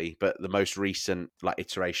 basically, but the most recent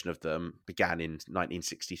iteration of them began in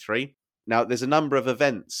 1963. Now, there's a number of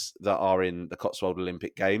events that are in the Cotswold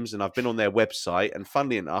Olympic Games, and I've been on their website, and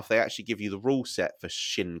funnily enough, they actually give you the rule set for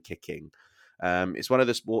shin kicking. It's one of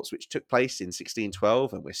the sports which took place in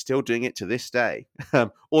 1612, and we're still doing it to this day.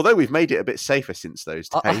 Although we've made it a bit safer since those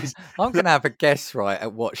days. I'm going to have a guess, right,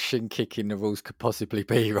 at what shin kicking the rules could possibly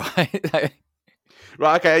be, right?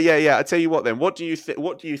 Right, okay, yeah. I tell you what, then. What do you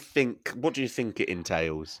think it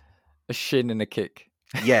entails? A shin and a kick.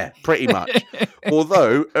 Yeah, pretty much.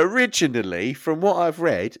 Although originally, from what I've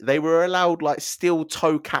read, they were allowed steel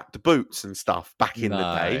toe-capped boots and stuff back in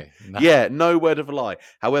the day. No. Yeah, no word of a lie.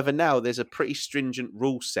 However, now there's a pretty stringent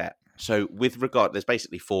rule set. So there's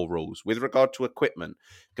basically 4 rules. With regard to equipment,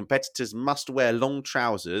 competitors must wear long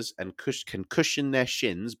trousers and can cushion their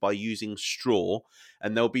shins by using straw,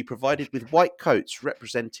 and they'll be provided with white coats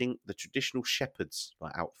representing the traditional shepherd's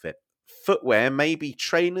outfit. Footwear may be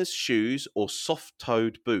trainers' shoes or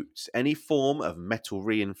soft-toed boots. Any form of metal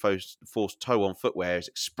reinforced toe on footwear is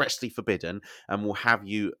expressly forbidden and will have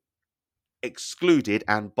you excluded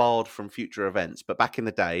and barred from future events. But back in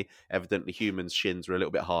the day, evidently humans' shins were a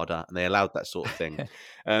little bit harder and they allowed that sort of thing.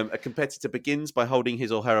 A competitor begins by holding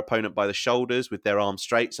his or her opponent by the shoulders with their arms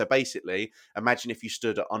straight. So basically, imagine if you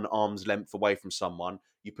stood on arm's length away from someone,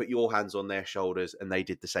 you put your hands on their shoulders and they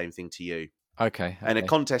did the same thing to you. Okay. And a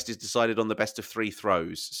contest is decided on the best of 3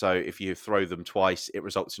 throws. So if you throw them twice, it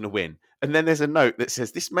results in a win. And then there's a note that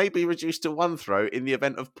says this may be reduced to 1 throw in the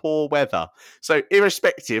event of poor weather. So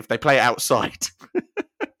irrespective, they play it outside.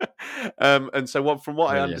 And so from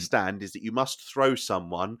what I understand is that you must throw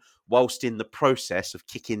someone whilst in the process of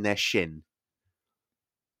kicking their shin.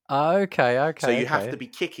 Okay. So you have to be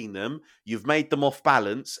kicking them, you've made them off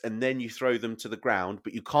balance, and then you throw them to the ground,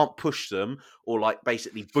 but you can't push them or like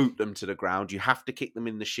basically boot them to the ground. You have to kick them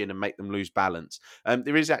in the shin and make them lose balance.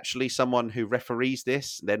 There is actually someone who referees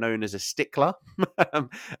this. They're known as a stickler,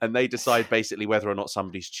 and they decide basically whether or not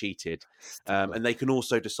somebody's cheated. And they can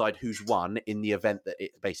also decide who's won in the event that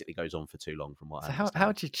it basically goes on for too long, from what I understand.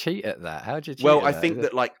 How do you cheat at that? How do you cheat Well, at I that? think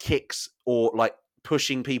that like kicks or like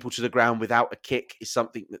pushing people to the ground without a kick is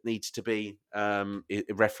something that needs to be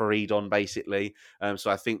refereed on, basically.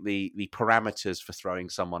 So I think the parameters for throwing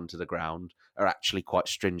someone to the ground are actually quite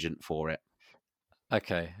stringent for it.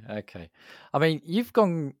 Okay. I mean, you've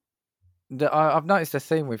gone. I've noticed a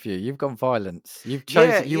theme with you. You've gone violence. You've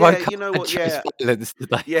chosen. You woke up and chose violence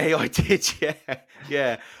today. Yeah, I did.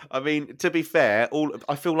 Yeah. I mean, to be fair,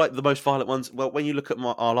 I feel like the most violent ones. Well, when you look at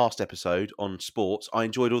our last episode on sports, I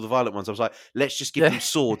enjoyed all the violent ones. I was like, let's just give them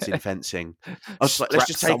swords in fencing. I was like, let's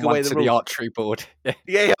just take away the rules. The archery board.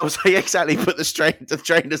 Yeah. I was like, exactly. Put the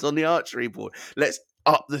trainers on the archery board. Let's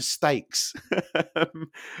up the stakes.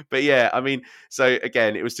 But yeah, I mean, so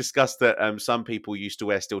again, it was discussed that some people used to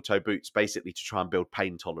wear steel toe boots basically to try and build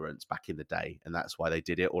pain tolerance back in the day, and that's why they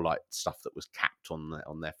did it, or like stuff that was capped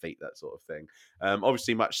on their feet, that sort of thing.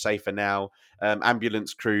 Obviously much safer now.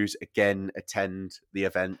 Ambulance crews again attend the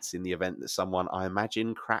events in the event that someone, I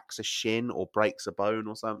imagine, cracks a shin or breaks a bone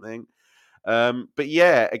or something. But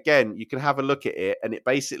yeah, again, you can have a look at it, and it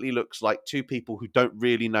basically looks like two people who don't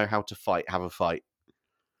really know how to fight have a fight,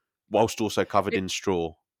 whilst also covered in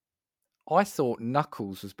straw. I thought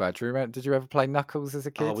Knuckles was bad. Do you remember? Did you ever play Knuckles as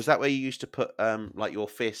a kid? Oh, was that where you used to put like your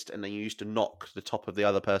fist and then you used to knock the top of the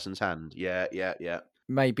other person's hand? Yeah.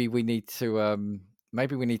 Maybe we need to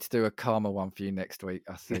do a calmer one for you next week,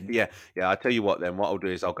 I think. Yeah. I tell you what, then what I'll do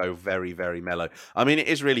is I'll go very, very mellow. I mean, it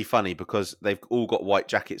is really funny because they've all got white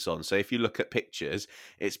jackets on. So if you look at pictures,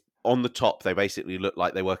 it's on the top, they basically look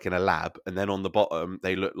like they work in a lab, and then on the bottom,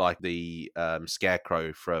 they look like the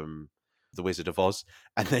scarecrow from The Wizard of Oz.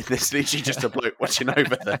 And then there's literally just a bloke watching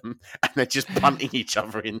over them, and they're just punting each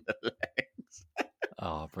other in the legs.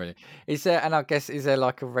 Oh, brilliant! Is there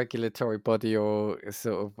like a regulatory body or a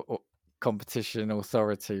sort of competition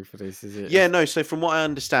authority for this? Is it? Yeah, no. So from what I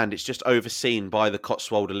understand, it's just overseen by the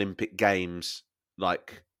Cotswold Olympic Games,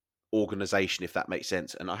 like, organization, if that makes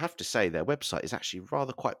sense. And I have to say, their website is actually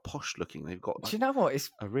rather quite posh looking. They've got, do you know what? It's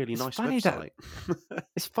a really nice website. That,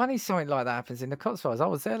 it's funny something like that happens in the Cotswolds. I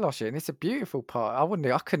was there last year, and it's a beautiful part.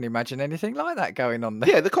 I couldn't imagine anything like that going on there.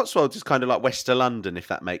 Yeah, the Cotswolds is kind of like West of London, if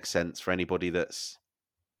that makes sense for anybody that's,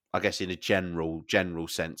 I guess, in a general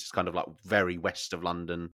sense. It's kind of like very west of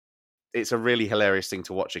London. It's a really hilarious thing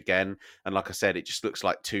to watch again. And like I said, it just looks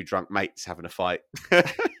like two drunk mates having a fight.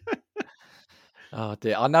 Oh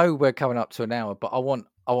dear! I know we're coming up to an hour, but I want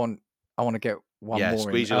to get one more. Yeah,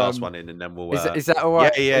 squeeze your last one in, and then we'll. Is that all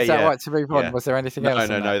right? Yeah. Is that all right to move on? Was there anything else?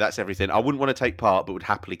 No, that's everything. I wouldn't want to take part, but would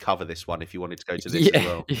happily cover this one if you wanted to go to this as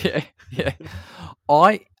well. Yeah.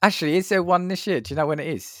 Is there one this year? Do you know when it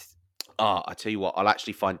is? I tell you what, I'll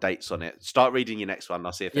actually find dates on it. Start reading your next one.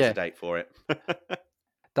 I'll see if there's a date for it.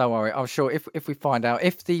 Don't worry. I'm sure if we find out,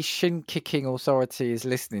 if the shin kicking authority is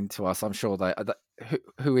listening to us, I'm sure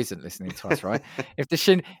who isn't listening to us, right? If the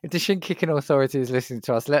shin kicking authority is listening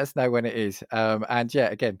to us, let us know when it is. And yeah,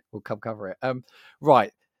 again, we'll come cover it.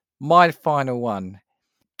 Right. My final one.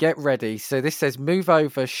 Get ready. So this says, move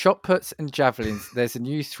over, shot puts and javelins. There's a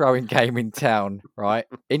new throwing game in town, right?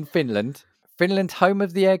 In Finland. Finland, home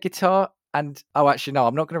of the air guitar. And actually, no,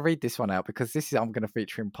 I'm not going to read this one out because I'm going to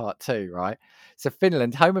feature in part 2, right? So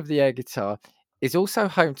Finland, home of the air guitar, is also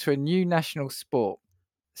home to a new national sport,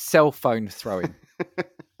 cell phone throwing.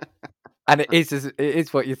 And it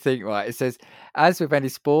is what you think, right? It says, as with any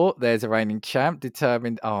sport, there's a reigning champ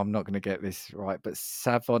determined. Oh, I'm not going to get this right, but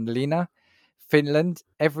Savonlinna, Finland,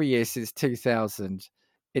 every year since 2000.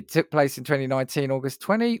 It took place in 2019, August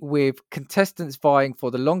 20, with contestants vying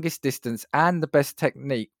for the longest distance and the best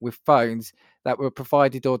technique with phones that were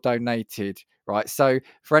provided or donated, right? So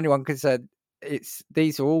for anyone concerned,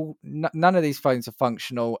 these are all, none of these phones are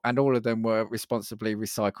functional, and all of them were responsibly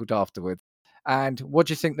recycled afterwards. And what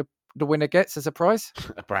do you think the winner gets as a prize?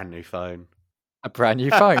 A brand new phone. A brand new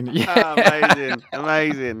phone. Yeah.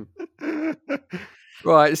 Amazing.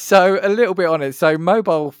 Right, so a little bit on it. So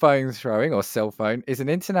mobile phone throwing, or cell phone, is an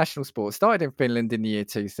international sport started in Finland in the year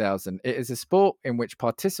 2000. It is a sport in which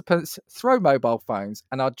participants throw mobile phones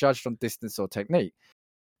and are judged on distance or technique.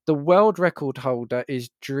 The world record holder is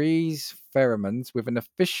Dries Feremans with an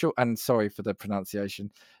official, and sorry for the pronunciation,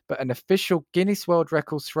 but an official Guinness World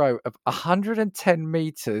Record throw of 110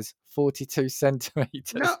 meters, 42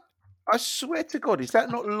 centimeters. I swear to God, is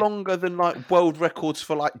that not longer than like world records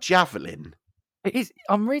for like javelin? It is.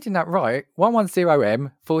 I'm reading that right.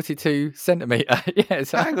 110m, 42 centimeter. Yeah.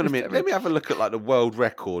 So Hang on a minute. Let me have a look at like the world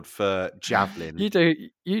record for javelin. You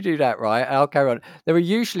do that right. I'll carry on. There are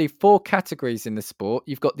usually 4 categories in the sport.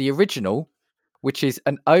 You've got the original, which is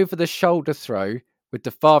an over-the-shoulder throw with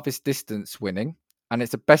the farthest distance winning, and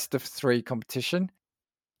it's a best of 3 competition.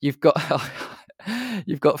 You've got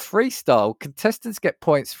freestyle. Contestants get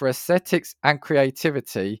points for aesthetics and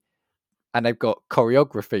creativity, and they've got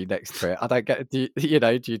choreography next to it. I don't get. Do you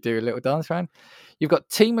do a little dance around? You've got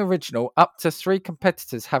team original. Up to 3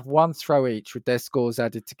 competitors have 1 throw each with their scores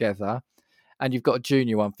added together, and you've got a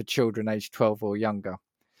junior one for children aged 12 or younger.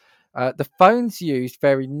 The phones used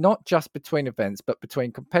vary not just between events, but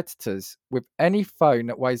between competitors, with any phone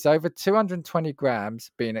that weighs over 220 grams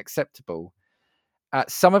being acceptable. At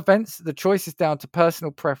some events, the choice is down to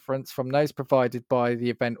personal preference from those provided by the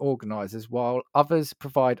event organisers, while others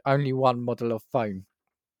provide only one model of phone.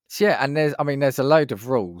 So yeah, and there's a load of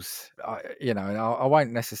rules, and I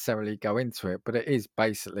won't necessarily go into it, but it is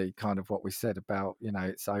basically kind of what we said about,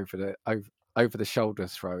 it's over the shoulder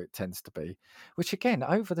throw. It tends to be, which again,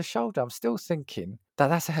 over the shoulder, I'm still thinking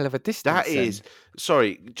that's a hell of a distance. That is,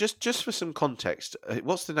 sorry, just for some context,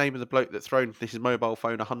 what's the name of the bloke that thrown his mobile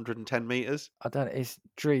phone 110 meters? I don't know. It's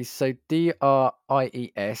Dries. So Dries,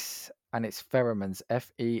 and it's Feremans.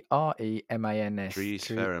 Feremans. Dries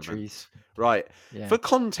Feremans. Right. Yeah. For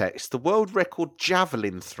context, the world record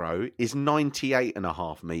javelin throw is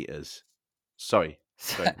 98.5 meters. Sorry,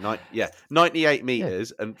 98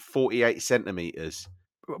 meters and 48 centimeters.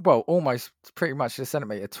 Well, almost pretty much a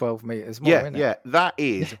centimeter, 12 meters more. Isn't it? That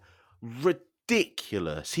is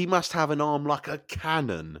ridiculous. He must have an arm like a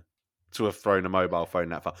cannon to have thrown a mobile phone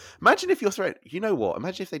that far. Imagine if you're throwing. You know what?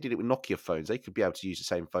 Imagine if they did it with Nokia phones. They could be able to use the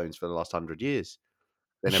same phones for the last 100 years.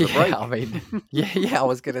 They never break. I mean, I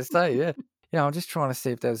was going to say, yeah. I'm just trying to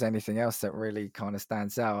see if there was anything else that really kind of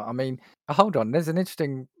stands out. I mean, hold on. There's an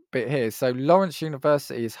interesting bit here. So Lawrence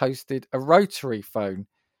University has hosted a rotary phone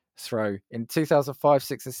throw in 2005,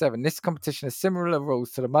 6 and 7. This competition has similar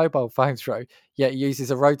rules to the mobile phone throw, yet it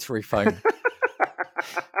uses a rotary phone.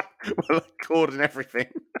 Well, cord and everything.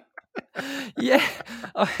 Yeah,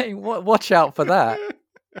 I mean, watch out for that.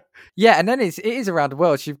 Yeah, and then it is around the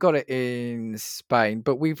world. So you've got it in Spain,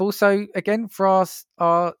 but we've also, again, for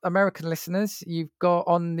our American listeners, you've got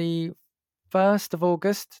on the 1st of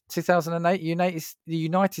August 2008, the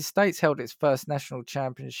United States held its first national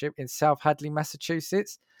championship in South Hadley,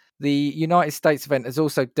 Massachusetts. The United States event has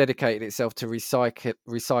also dedicated itself to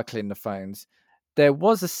recycling the phones. There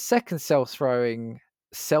was a second cell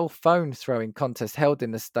phone throwing contest held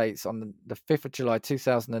in the States on the 5th of July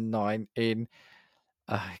 2009 in,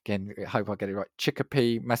 again, I hope I get it right,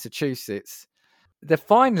 Chicopee, Massachusetts. The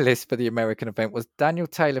finalist for the American event was Daniel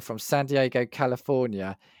Taylor from San Diego,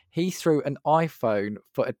 California. He threw an iPhone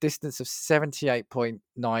for a distance of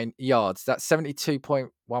 78.9 yards. That's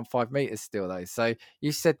 72.15 meters still, though. So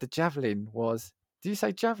you said the javelin was... Did you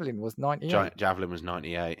say javelin was 98? Javelin was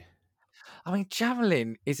 98. I mean,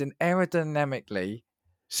 javelin is an aerodynamically...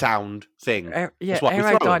 sound thing.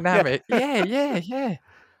 Aerodynamic. Yeah.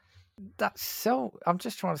 That's so... I'm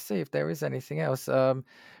just trying to see if there is anything else.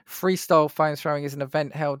 Freestyle phone throwing is an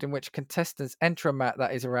event held in which contestants enter a mat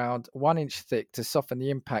that is around 1 inch thick to soften the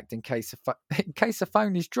impact in case a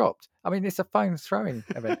phone is dropped. I mean, it's a phone throwing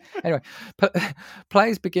event. Anyway,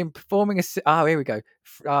 players begin performing here we go.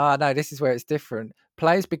 No, this is where it's different.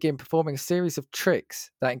 Players begin performing a series of tricks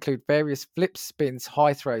that include various flips, spins,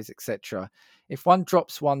 high throws, etc. If one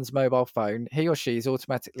drops one's mobile phone, he or she is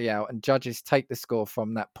automatically out, and judges take the score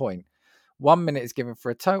from that point. 1 minute is given for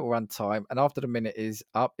a total run time, and after the minute is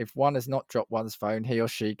up, if one has not dropped one's phone, he or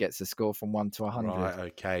she gets a score from 1 to 100. Right,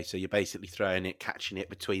 okay. So you're basically throwing it, catching it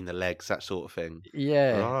between the legs, that sort of thing.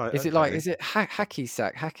 Yeah. Right, is it hacky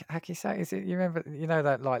sack? Hacky sack? Is it? You remember? You know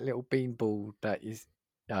that like little bean ball that is.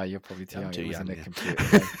 Oh, you're probably too young. It was in a computer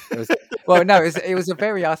game. It was a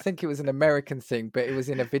very. I think it was an American thing, but it was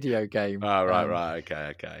in a video game. Oh, right.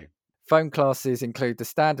 Okay. Phone classes include the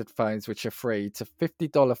standard phones, which are free, to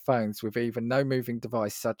 $50 phones with either no moving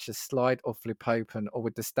device, such as slide or flip open, or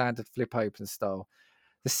with the standard flip open style.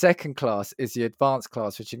 The second class is the advanced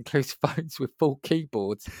class, which includes phones with full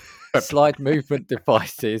keyboards, slide movement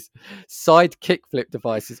devices, side kickflip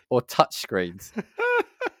devices, or touchscreens.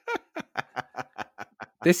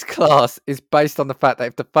 This class is based on the fact that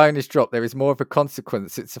if the phone is dropped, there is more of a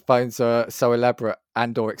consequence since the phones are so elaborate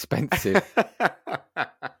and or expensive.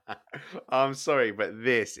 I'm sorry, but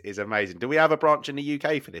this is amazing. Do we have a branch in the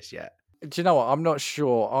UK for this yet? Do you know what? I'm not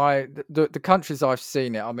sure. The countries I've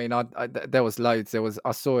seen it. I mean, there was loads.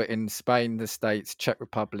 I saw it in Spain, the States, Czech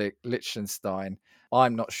Republic, Liechtenstein.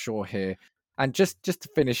 I'm not sure here. And just to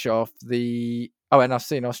finish off and I've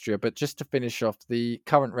seen Austria, but just to finish off, the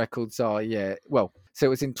current records are so it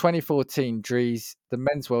was in 2014. Dries, the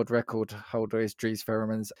men's world record holder is Dries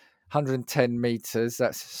Vermans, 110 meters.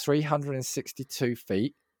 That's 362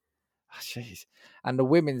 feet. Oh, jeez. And the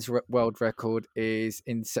women's world record is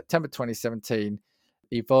in September 2017,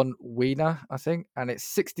 Yvonne Wiener, I think, and it's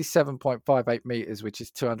 67.58 meters, which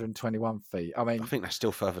is 221 feet. I mean, I think that's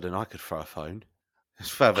still further than I could throw a phone. It's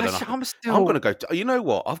further than I'm I'm going to go. You know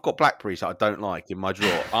what? I've got blackberries that I don't like in my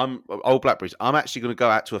drawer. Old blackberries. I'm actually going to go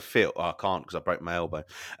out to a field. Oh, I can't because I broke my elbow.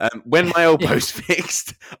 When my elbow's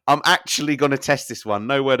fixed, I'm actually going to test this one.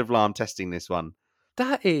 No word of lie, I'm testing this one.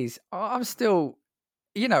 I'm still,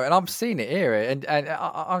 and I'm seeing it here, and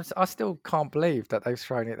I still can't believe that they've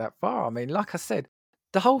thrown it that far. I mean, like I said,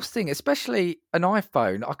 the whole thing, especially an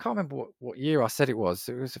iPhone. I can't remember what year I said it was.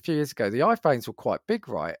 It was a few years ago. The iPhones were quite big,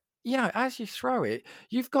 right? As you throw it,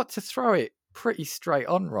 you've got to throw it pretty straight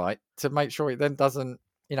on, right, to make sure it then doesn't,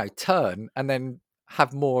 turn and then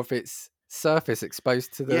have more of its surface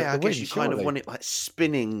exposed to the I wind. guess you kind of want it like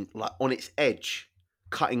spinning, like on its edge,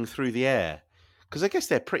 cutting through the air. Because I guess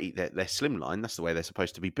they're slimline. That's the way they're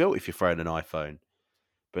supposed to be built if you're throwing an iPhone.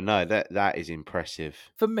 But no, that is impressive.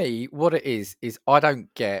 For me, what it is I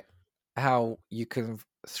don't get how you can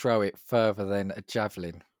throw it further than a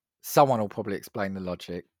javelin. Someone will probably explain the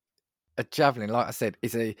logic. A javelin, like I said,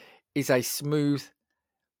 is a smooth,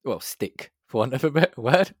 stick, for want of a better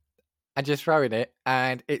word, and just throwing it,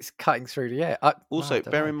 and it's cutting through the air. Also,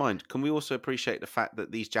 bear in mind, can we also appreciate the fact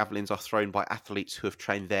that these javelins are thrown by athletes who have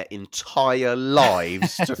trained their entire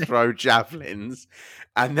lives to throw javelins,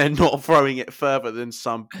 and they're not throwing it further than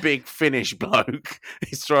some big Finnish bloke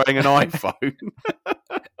is throwing an iPhone?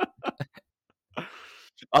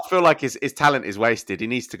 I feel like his talent is wasted. He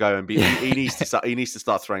needs to go and he needs to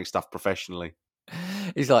start throwing stuff professionally.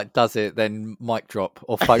 He's like, does it, then mic drop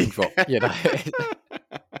or phone drop,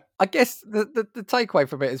 I guess the takeaway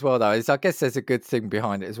from it as well, though, is I guess there's a good thing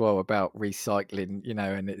behind it as well about recycling,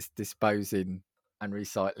 and it's disposing and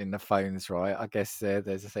recycling the phones, right? I guess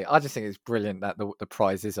there's a thing. I just think it's brilliant that the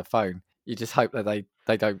prize is a phone. You just hope that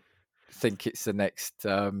they don't think it's the next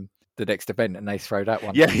event and they throw that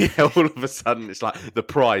one. Yeah. All of a sudden, it's like the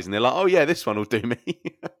prize, and they're like, "Oh yeah, this one will do me."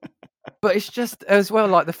 But it's just as well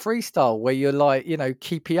like the freestyle where you're like,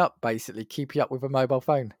 keepy up with a mobile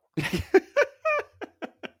phone.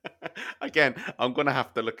 Again, I'm going to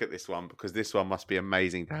have to look at this one because this one must be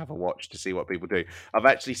amazing to have a watch to see what people do. I've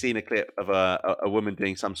actually seen a clip of a woman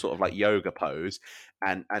doing some sort of like yoga pose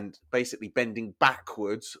and basically bending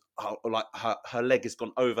backwards, like her leg has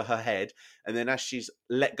gone over her head. And then as she's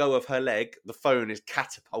let go of her leg, the phone is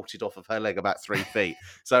catapulted off of her leg about 3 feet.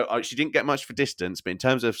 So she didn't get much for distance, but in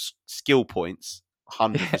terms of skill points,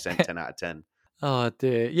 100% 10 out of 10. Oh,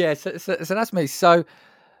 dear. Yeah, so that's me. So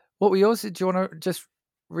what were yours? Do you want to just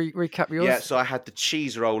recap yours? Yeah, so I had the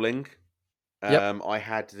cheese rolling. Yep. I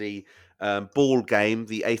had the ball game,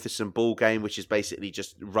 the Aitherson ball game, which is basically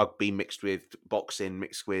just rugby mixed with boxing,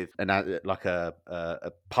 mixed with like a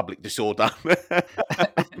public disorder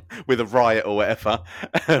with a riot or whatever.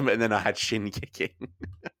 And then I had shin kicking.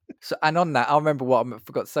 So, and on that, I remember what I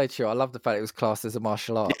forgot to say to you. I love the fact it was classed as a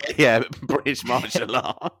martial art. Yeah, British martial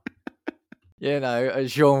art.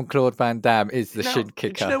 Jean-Claude Van Damme is the shin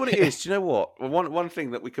kicker. Do you know what it is? Do you know what? One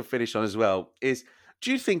thing that we could finish on as well is,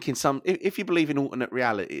 do you think if you believe in alternate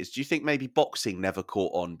realities, do you think maybe boxing never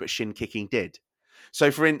caught on, but shin kicking did?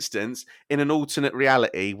 So, for instance, in an alternate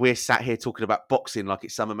reality, we're sat here talking about boxing like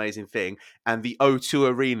it's some amazing thing, and the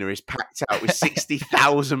O2 Arena is packed out with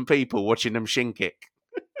 60,000 people watching them shin kick.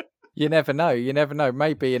 You never know.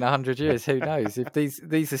 Maybe in 100 years, who knows? If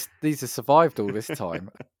these are survived all this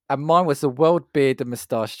time. And mine was the World Beard and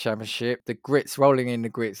Moustache Championship, the grits, rolling in the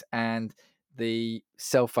grits, and the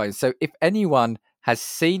cell phone. So if anyone has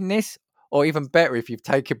seen this, or even better, if you've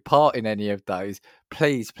taken part in any of those,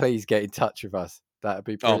 please get in touch with us. That'd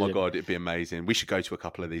be brilliant. Oh my God, it'd be amazing. We should go to a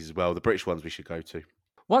couple of these as well. The British ones we should go to.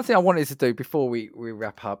 One thing I wanted to do before we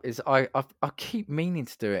wrap up is I keep meaning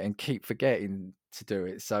to do it and keep forgetting to do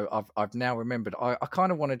it. So I've now remembered. I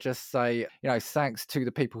kind of want to just say, thanks to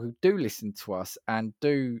the people who do listen to us and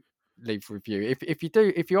do leave a review.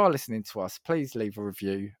 If you are listening to us, please leave a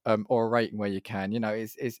review or a rating where you can.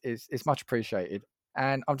 It's much appreciated.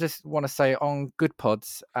 And I just want to say on Good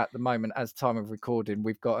Pods at the moment, as time of recording,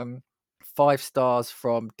 we've got 5 stars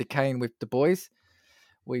from Decaying with the Boys.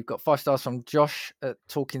 We've got 5 stars from Josh at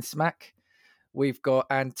Talking Smack. We've got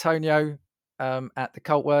Antonio at the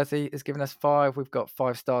Cultworthy has given us 5. We've got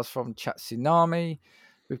 5 stars from Chat Tsunami.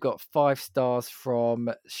 We've got 5 stars from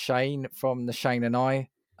Shane from the Shane and I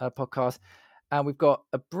podcast. And we've got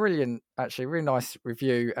a brilliant, actually, really nice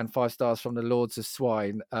review and 5 stars from the Lords of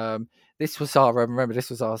Swine. This was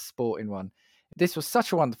our sporting one. This was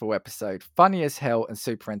such a wonderful episode, funny as hell and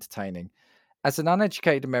super entertaining. As an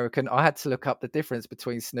uneducated American, I had to look up the difference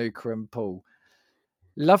between snooker and pool.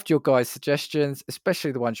 Loved your guys' suggestions,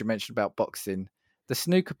 especially the ones you mentioned about boxing. The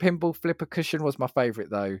snooker pinball flipper cushion was my favourite,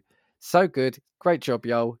 though. So good. Great job,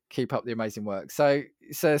 y'all. Keep up the amazing work. So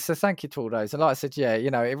thank you to all those. And like I said, yeah,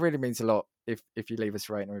 it really means a lot if you leave us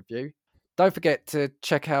a rating and review. Don't forget to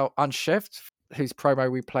check out Unchefed, whose promo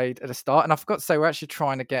we played at the start. And I forgot to say,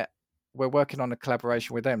 we're working on a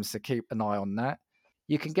collaboration with them, so keep an eye on that.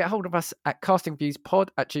 You can get hold of us at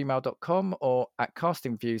castingviewspod@gmail.com or at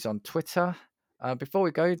castingviews on Twitter. Before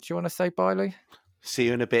we go, do you want to say bye, Lee? See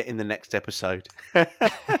you in a bit in the next episode.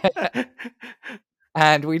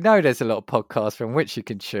 And we know there's a lot of podcasts from which you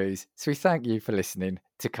can choose, so we thank you for listening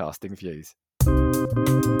to Casting Views.